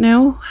don't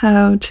know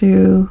how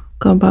to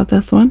go about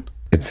this one.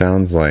 It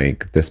sounds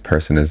like this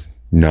person is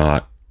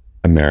not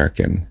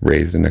American,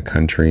 raised in a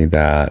country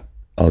that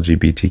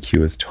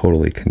LGBTQ is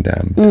totally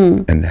condemned,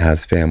 and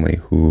has family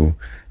who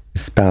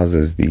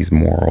espouses these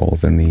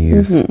morals and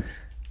these,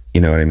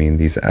 you know what I mean,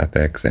 these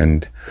ethics.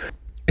 And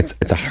it's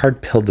a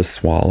hard pill to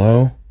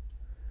swallow,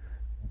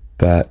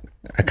 but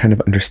I kind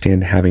of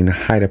understand having to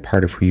hide a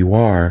part of who you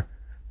are,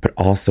 but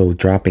also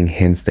dropping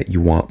hints that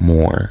you want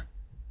more,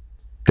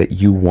 that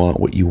you want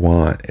what you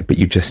want, but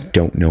you just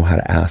don't know how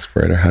to ask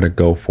for it or how to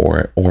go for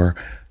it, or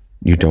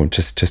you don't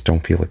just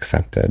don't feel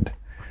accepted.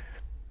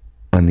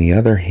 On the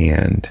other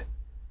hand,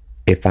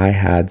 if I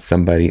had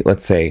somebody,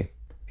 let's say,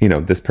 you know,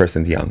 this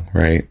person's young,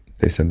 right?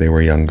 They said they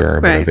were younger,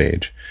 but of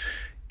age.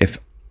 If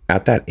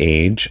at that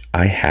age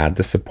I had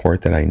the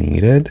support that I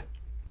needed,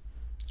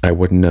 I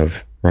wouldn't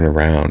have run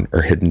around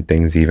or hidden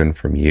things even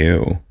from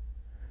you.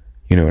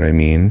 You know what I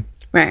mean?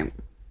 Right.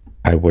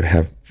 I would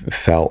have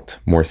felt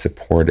more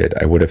supported.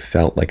 I would have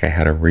felt like I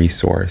had a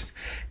resource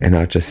and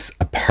not just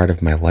a part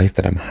of my life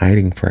that I'm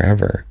hiding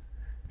forever.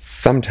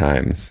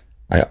 Sometimes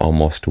I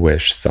almost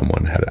wish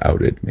someone had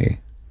outed me.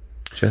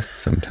 Just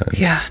sometimes.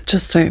 Yeah,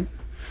 just to...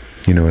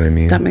 You know what I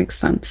mean? That makes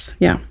sense.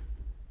 Yeah.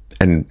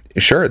 And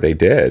sure, they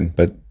did,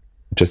 but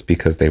just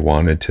because they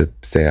wanted to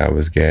say I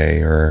was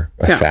gay or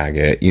a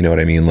faggot, you know what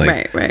I mean?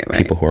 Like right.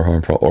 people who are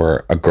harmful,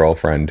 or a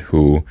girlfriend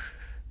who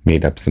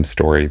made up some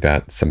story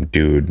that some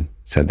dude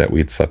said that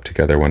we'd slept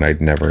together when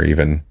I'd never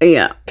even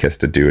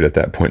kissed a dude at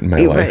that point in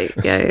my life.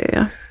 Right.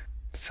 Yeah.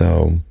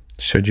 So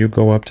should you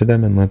go up to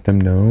them and let them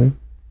know?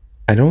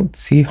 I don't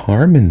see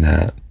harm in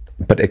that,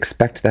 but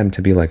expect them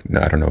to be like,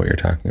 no, I don't know what you're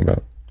talking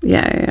about.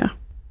 Yeah.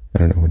 I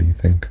don't know. What do you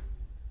think?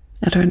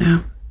 I don't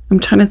know. I'm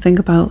trying to think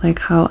about like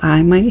how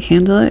I might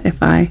handle it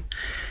if I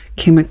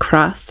came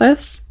across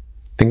this.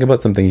 Think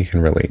about something you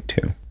can relate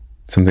to.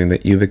 Something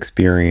that you've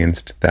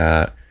experienced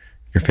that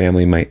your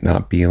family might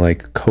not be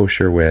like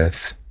kosher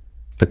with,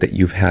 but that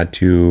you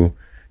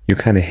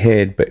kind of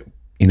hid, but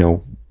you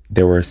know,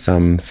 there were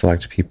some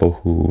select people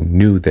who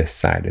knew this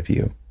side of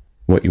you,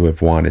 what you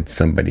have wanted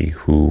somebody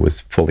who was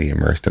fully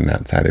immersed in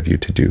that side of you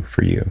to do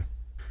for you.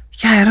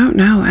 Yeah, I don't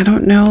know. I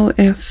don't know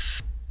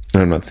if...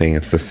 I'm not saying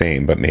it's the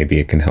same, but maybe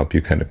it can help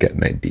you kind of get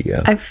an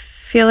idea. I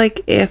feel like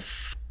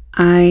if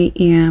I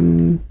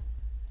am...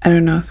 I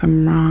don't know if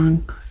I'm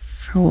wrong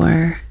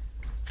for...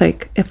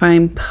 Like, if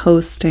I'm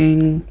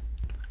posting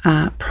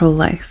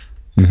pro-life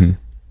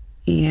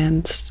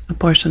and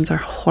abortions are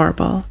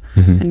horrible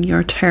and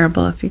you're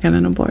terrible if you get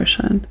an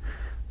abortion,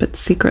 but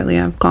secretly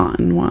I've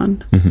gotten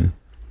one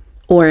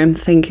or am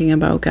thinking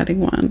about getting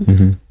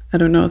one. I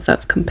don't know if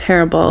that's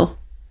comparable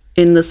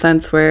in the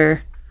sense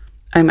where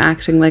I'm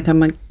acting like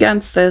I'm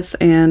against this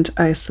and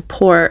I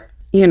support,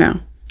 you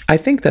know. I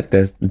think that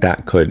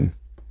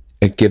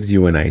it gives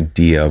you an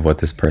idea of what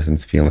this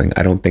person's feeling.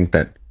 I don't think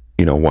that,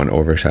 you know, one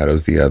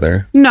overshadows the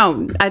other.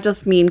 No, I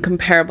just mean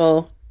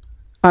comparable.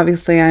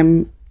 Obviously,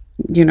 I'm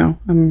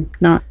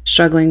not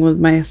struggling with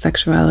my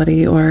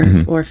sexuality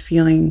or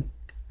feeling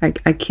I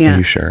can't. Are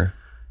you sure?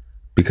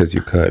 Because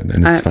you could,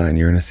 and it's fine.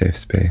 You're in a safe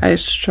space. I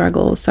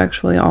struggle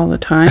sexually all the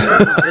time.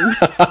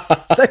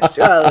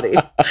 Sexuality.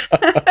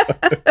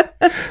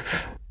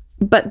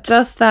 But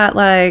just that,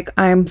 like,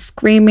 I'm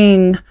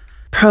screaming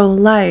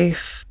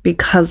pro-life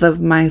because of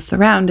my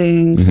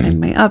surroundings and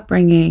my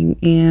upbringing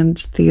and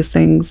these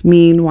things.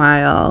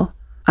 Meanwhile,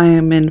 I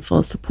am in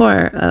full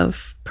support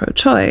of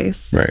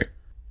pro-choice. Right.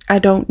 I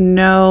don't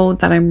know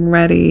that I'm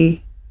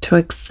ready to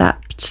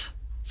accept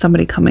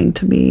somebody coming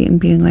to me and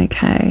being like,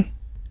 hey,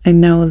 I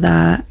know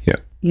that, Yeah.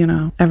 you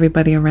know,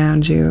 everybody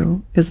around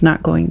you is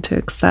not going to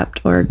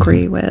accept or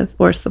agree with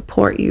or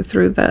support you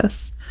through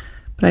this.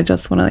 But I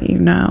just want to let you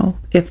know,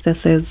 if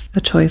this is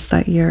a choice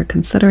that you're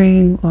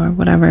considering or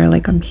whatever,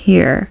 like, I'm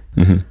here.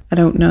 I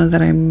don't know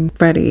that I'm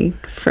ready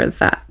for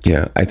that.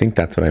 Yeah, I think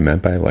that's what I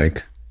meant by,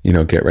 like, you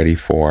know, get ready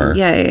for.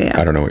 Yeah.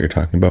 I don't know what you're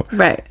talking about.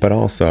 Right. But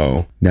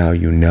also, now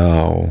you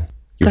know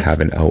you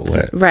have an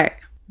outlet. Right.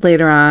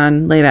 Later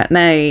on, late at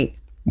night.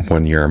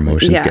 When your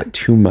emotions get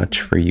too much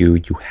for you,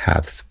 you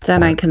have support.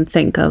 Then I can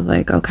think of,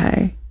 like,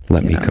 okay,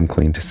 Let me come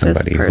clean to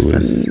somebody this who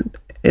person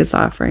is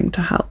offering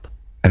to help.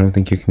 I don't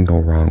think you can go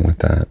wrong with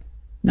that.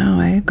 No,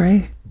 I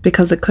agree.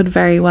 Because it could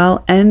very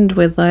well end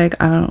with,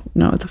 like, I don't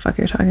know what the fuck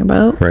you're talking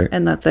about. Right.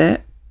 And that's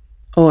it.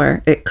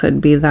 Or it could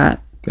be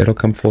that It'll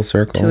come full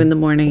circle. 2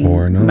 a.m.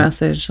 or not.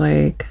 message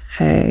like,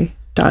 hey, ...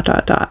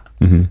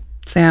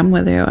 Say I'm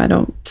with you. I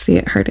don't see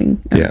it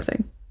hurting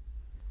anything.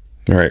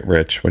 All right,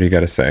 Rich, what do you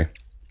got to say?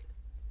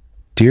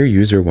 Dear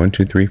user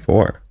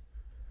 1234,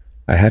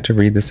 I had to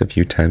read this a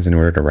few times in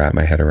order to wrap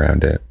my head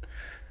around it.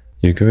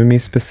 You've given me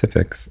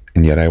specifics,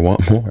 and yet I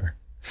want more.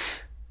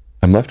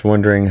 I'm left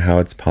wondering how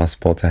it's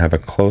possible to have a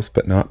close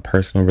but not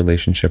personal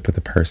relationship with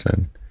a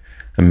person.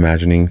 I'm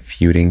imagining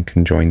feuding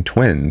conjoined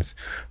twins,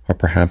 or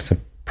perhaps a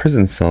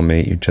prison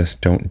cellmate you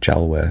just don't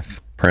gel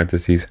with.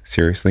 Parentheses,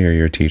 seriously, are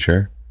you a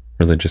teacher?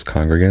 Religious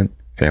congregant?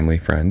 Family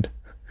friend?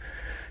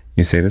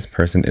 You say this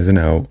person isn't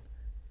out,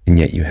 and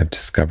yet you have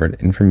discovered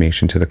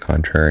information to the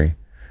contrary.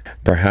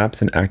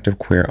 Perhaps an active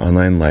queer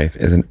online life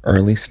is an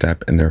early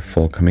step in their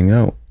full coming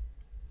out.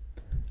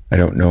 I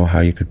don't know how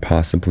you could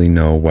possibly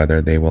know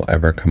whether they will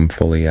ever come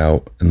fully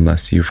out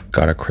unless you've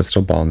got a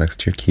crystal ball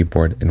next to your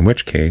keyboard, in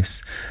which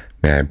case,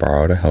 may I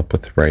borrow to help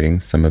with writing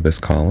some of this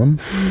column?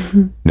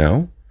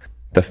 No?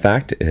 The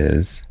fact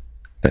is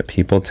that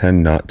people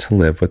tend not to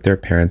live with their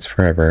parents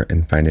forever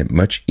and find it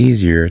much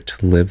easier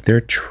to live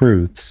their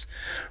truths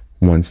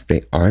once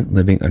they aren't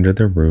living under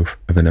the roof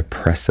of an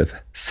oppressive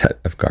set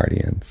of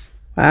guardians.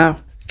 Wow.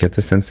 Get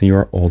the sense that you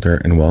are older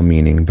and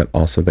well-meaning, but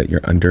also that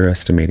you're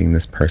underestimating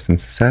this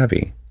person's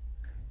savvy.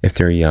 If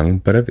they're young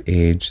but of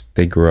age,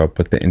 they grew up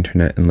with the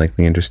internet and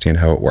likely understand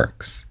how it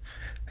works.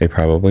 They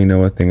probably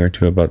know a thing or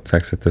two about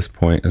sex at this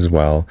point as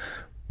well,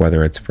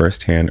 whether it's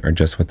firsthand or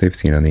just what they've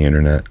seen on the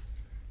internet.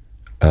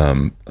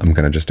 I'm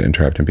going to just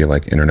interrupt and be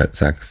like, internet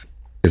sex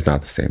is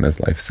not the same as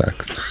life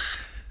sex.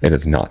 It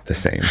is not the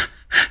same.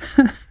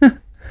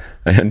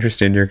 I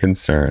understand your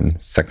concern.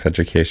 Sex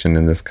education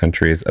in this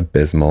country is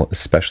abysmal,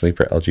 especially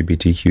for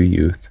LGBTQ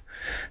youth.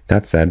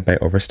 That said, by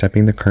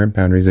overstepping the current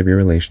boundaries of your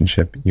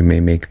relationship, you may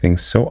make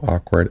things so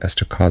awkward as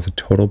to cause a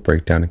total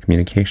breakdown in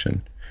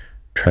communication.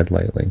 Tread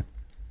lightly.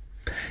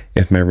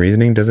 If my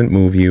reasoning doesn't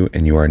move you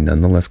and you are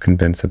nonetheless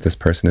convinced that this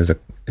person is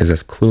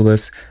as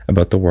clueless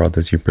about the world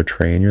as you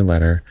portray in your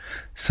letter,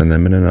 send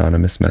them an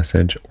anonymous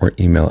message or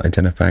email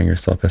identifying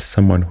yourself as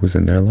someone who's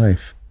in their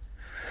life.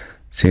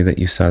 Say that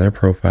you saw their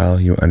profile,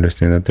 you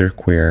understand that they're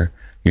queer,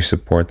 you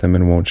support them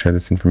and won't share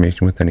this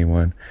information with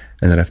anyone,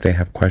 and that if they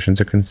have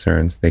questions or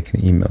concerns, they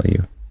can email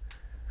you.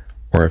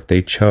 Or if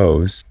they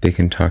chose, they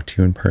can talk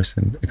to you in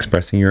person.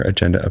 Expressing your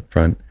agenda up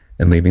front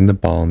and leaving the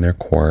ball in their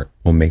court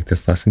will make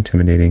this less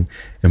intimidating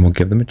and will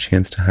give them a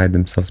chance to hide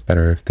themselves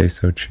better if they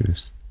so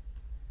choose.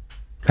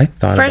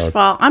 First of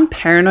all, I'm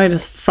paranoid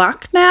as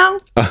fuck now.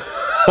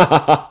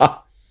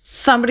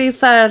 Somebody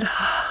said,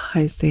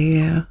 I see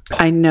you.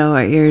 I know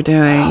what you're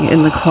doing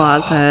in the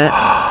closet.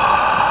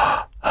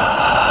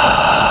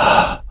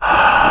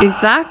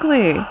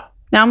 Exactly.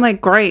 Now I'm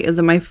like, great. Is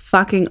it my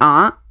fucking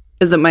aunt?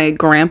 Is it my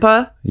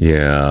grandpa?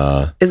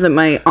 Yeah. Is it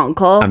my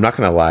uncle? I'm not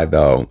going to lie,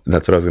 though.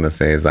 That's what I was going to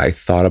say is I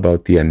thought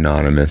about the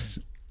anonymous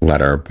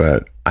letter,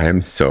 but I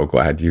am so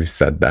glad you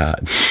said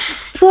that.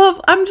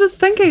 Well, I'm just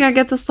thinking I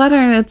get this letter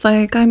and it's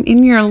like, I'm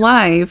in your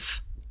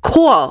life.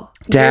 Cool.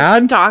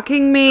 Dad? You're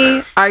stalking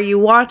me? Are you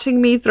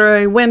watching me through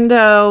a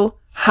window?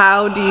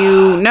 How do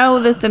you know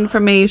this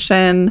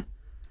information?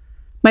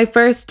 My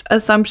first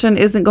assumption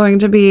isn't going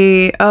to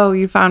be, oh,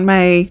 you found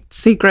my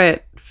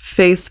secret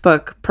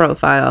Facebook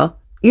profile.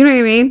 You know what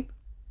I mean?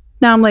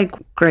 Now I'm like,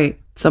 great.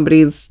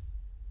 Somebody's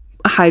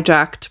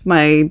hijacked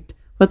my,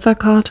 what's that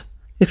called?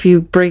 If you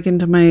break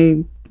into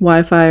my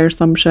Wi-Fi or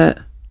some shit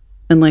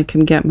and like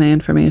can get my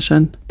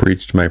information.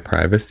 Breached my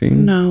privacy?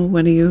 No,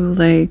 what do you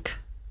like?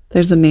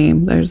 There's a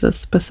name. There's a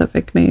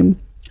specific name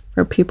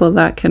for people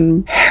that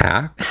can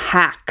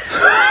hack.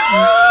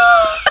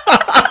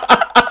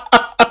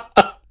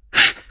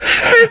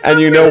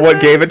 And you know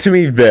what gave it to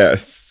me?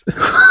 This.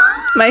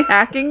 My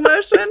hacking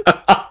motion?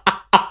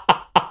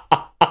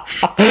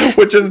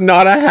 Which is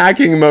not a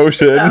hacking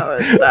motion. No,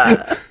 it's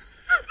not.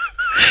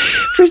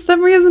 For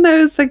some reason, I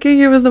was thinking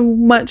it was a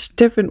much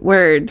different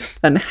word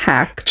than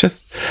hack.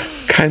 Just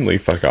kindly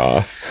fuck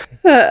off.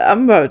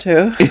 I'm about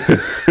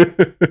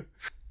to.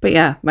 But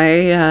yeah,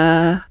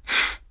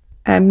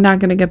 I'm not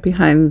going to get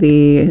behind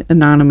the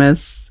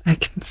anonymous, I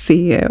can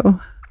see you.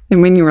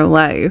 I'm in your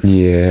life.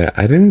 Yeah,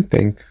 I didn't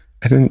think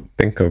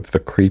of the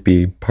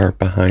creepy part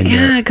behind it.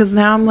 Yeah, because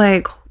now I'm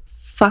like,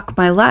 fuck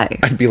my life.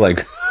 I'd be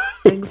like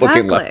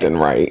looking left and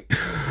right.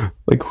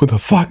 Like, who the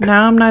fuck?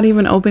 Now I'm not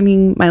even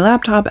opening my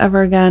laptop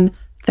ever again.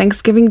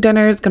 Thanksgiving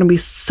dinner is going to be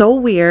so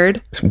weird.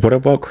 What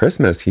about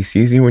Christmas? He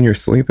sees you when you're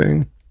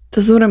sleeping.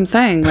 This is what I'm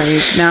saying. Like,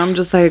 now I'm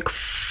just like,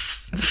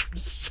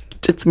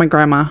 it's my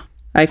grandma.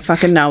 I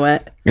fucking know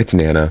it. It's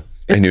Nana.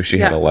 I knew she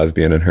had a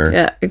lesbian in her.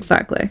 Yeah,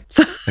 exactly.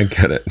 So, I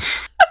get it.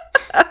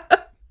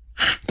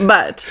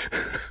 but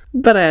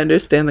I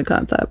understand the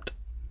concept.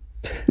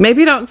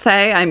 Maybe don't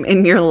say I'm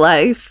in your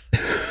life.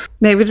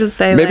 Maybe just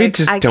say, maybe like,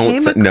 just don't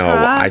say, no,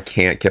 I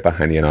can't get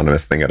behind the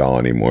anonymous thing at all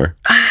anymore.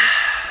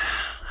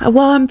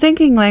 Well, I'm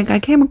thinking, like, I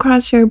came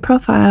across your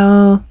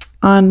profile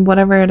on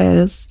whatever it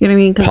is. You know what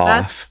I mean? Because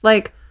that's,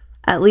 like,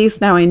 at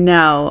least now I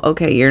know,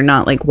 okay, you're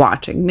not, like,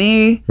 watching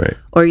me. Right.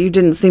 Or you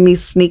didn't see me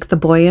sneak the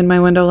boy in my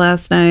window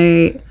last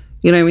night.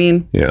 You know what I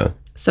mean? Yeah.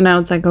 So now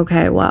it's like,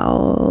 okay,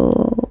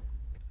 well.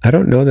 I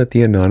don't know that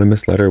the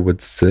anonymous letter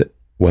would sit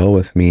well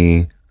with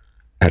me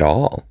at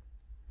all.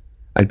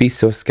 I'd be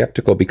so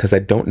skeptical because I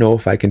don't know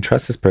if I can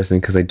trust this person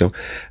because I don't,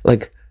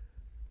 like,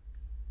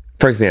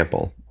 for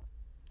example,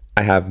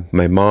 I have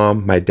my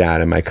mom, my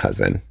dad, and my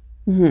cousin.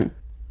 Mm-hmm.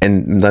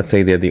 And let's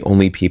say they're the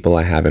only people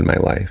I have in my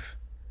life.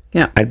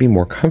 Yeah. I'd be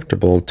more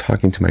comfortable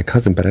talking to my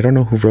cousin, but I don't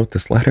know who wrote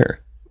this letter.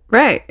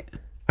 Right.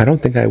 I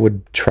don't think I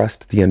would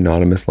trust the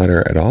anonymous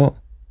letter at all.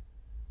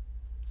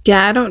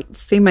 Yeah, I don't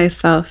see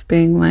myself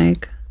being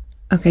like,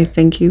 okay,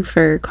 thank you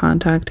for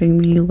contacting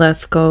me.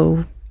 Let's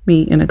go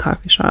meet in a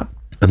coffee shop.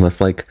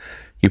 Unless, like,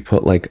 you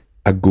put, like,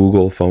 a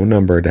Google phone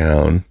number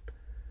down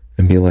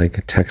and be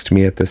like, text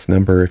me at this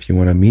number if you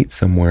want to meet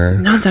somewhere.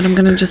 No, then I'm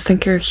going to just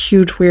think you're a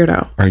huge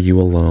weirdo. Are you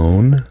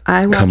alone?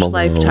 I watch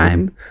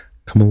Lifetime.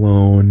 Come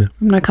alone.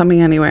 I'm not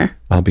coming anywhere.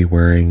 I'll be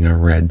wearing a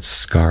red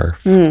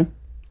scarf.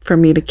 For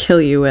me to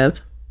kill you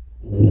with.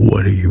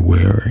 What are you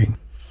wearing?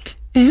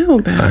 Ew,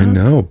 man. I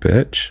know,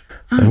 bitch.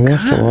 I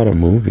watched a lot of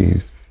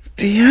movies.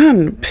 Yeah,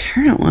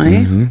 apparently.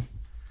 Mm-hmm.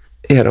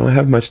 Yeah, I don't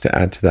have much to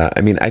add to that.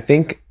 I mean, I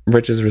think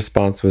Rich's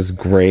response was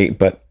great,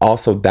 but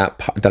also that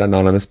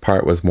anonymous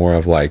part was more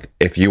of like,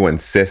 if you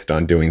insist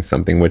on doing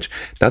something, which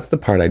that's the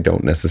part I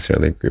don't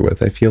necessarily agree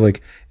with. I feel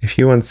like if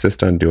you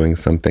insist on doing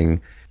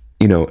something,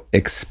 you know,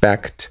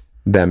 expect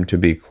them to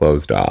be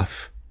closed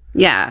off.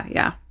 Yeah,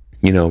 yeah.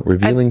 You know,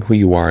 revealing who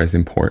you are is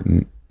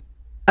important.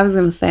 I was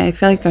going to say, I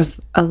feel like there's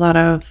a lot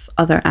of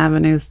other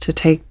avenues to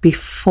take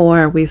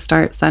before we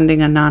start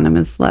sending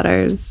anonymous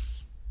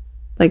letters.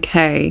 Like,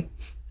 hey,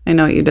 I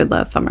know what you did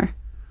last summer.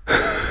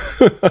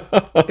 You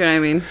know what I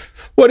mean?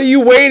 What are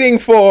you waiting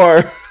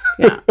for?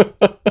 Yeah.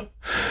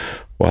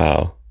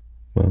 Wow.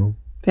 Well.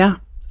 Yeah.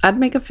 I'd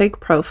make a fake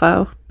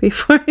profile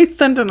before I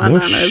sent an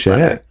anonymous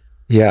letter.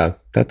 Yeah,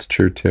 that's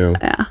true too.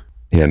 Yeah.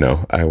 Yeah,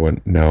 no, I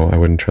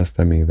wouldn't trust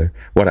them either.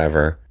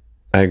 Whatever.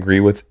 I agree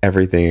with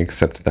everything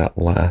except that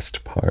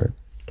last part.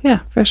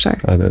 Yeah, for sure.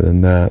 Other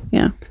than that.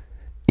 Yeah.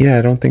 Yeah,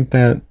 I don't think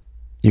that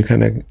you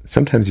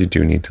sometimes you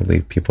do need to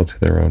leave people to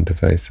their own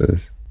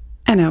devices.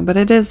 I know, but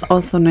it is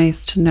also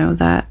nice to know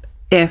that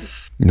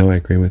if... No, I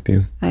agree with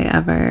you. I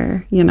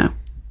ever, you know...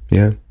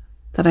 Yeah.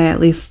 That I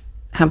at least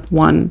have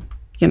one,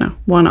 you know,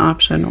 one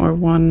option or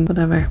one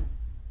whatever.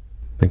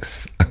 Like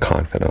a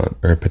confidant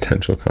or a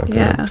potential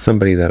confidant. Yeah.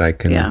 Somebody that I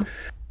can...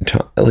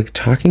 like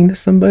talking to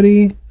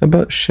somebody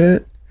about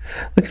shit.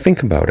 Like,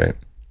 think about it.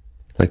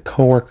 Like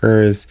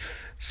coworkers,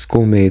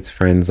 schoolmates,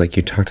 friends, like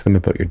you talk to them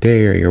about your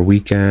day or your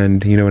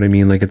weekend. You know what I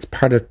mean? Like, it's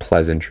part of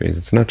pleasantries.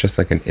 It's not just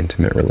like an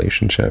intimate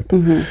relationship.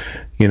 Mm-hmm.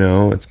 You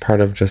know, it's part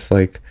of just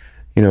like,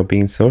 you know,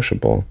 being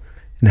sociable.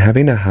 And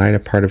having to hide a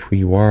part of who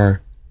you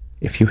are,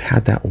 if you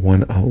had that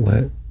one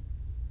outlet,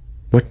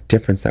 what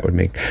difference that would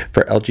make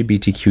for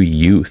LGBTQ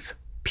youth,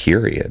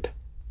 period,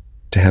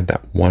 to have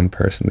that one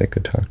person they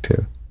could talk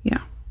to.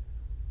 Yeah.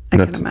 I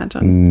can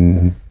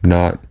imagine.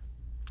 Not.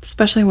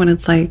 Especially when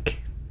it's like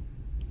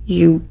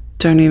you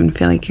don't even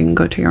feel like you can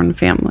go to your own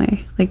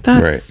family. Like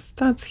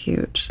that's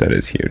huge. That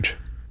is huge.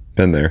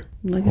 Been there.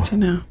 Look at you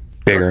now.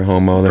 Bigger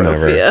homo than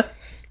ever.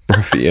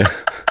 Brophia.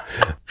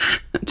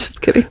 I'm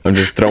just kidding. I'm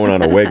just throwing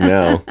on a wig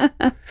now.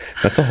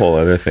 That's a whole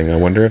other thing. I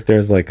wonder if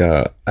there's like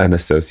an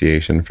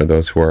association for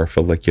those who are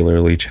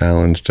follicularly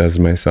challenged as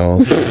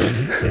myself.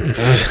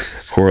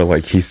 Who are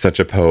like, he's such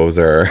a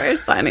poser. We're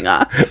signing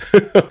off.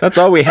 That's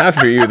all we have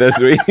for you this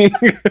week.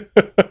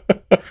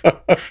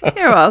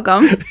 You're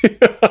welcome.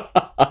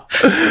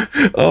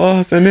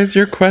 Oh, send us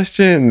your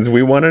questions.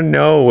 We want to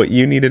know what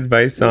you need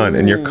advice on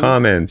and your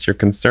comments, your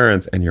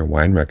concerns, and your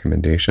wine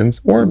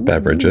recommendations or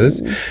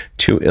beverages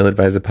to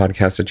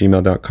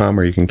illadvisedthepodcast@gmail.com,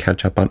 or you can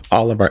catch up on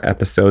all of our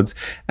episodes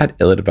at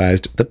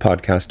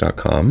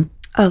illadvisedthepodcast.com.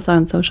 Also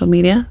on social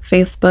media,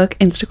 Facebook,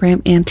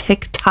 Instagram, and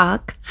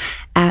TikTok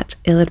at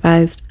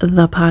Ill-Advised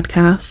the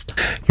Podcast.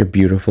 You're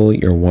beautiful.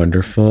 You're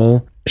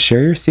wonderful.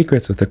 Share your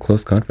secrets with a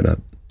close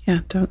confidant. Yeah,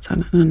 don't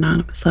send an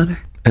anonymous letter.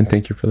 And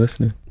thank you for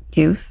listening.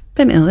 You've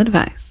been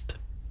ill-advised.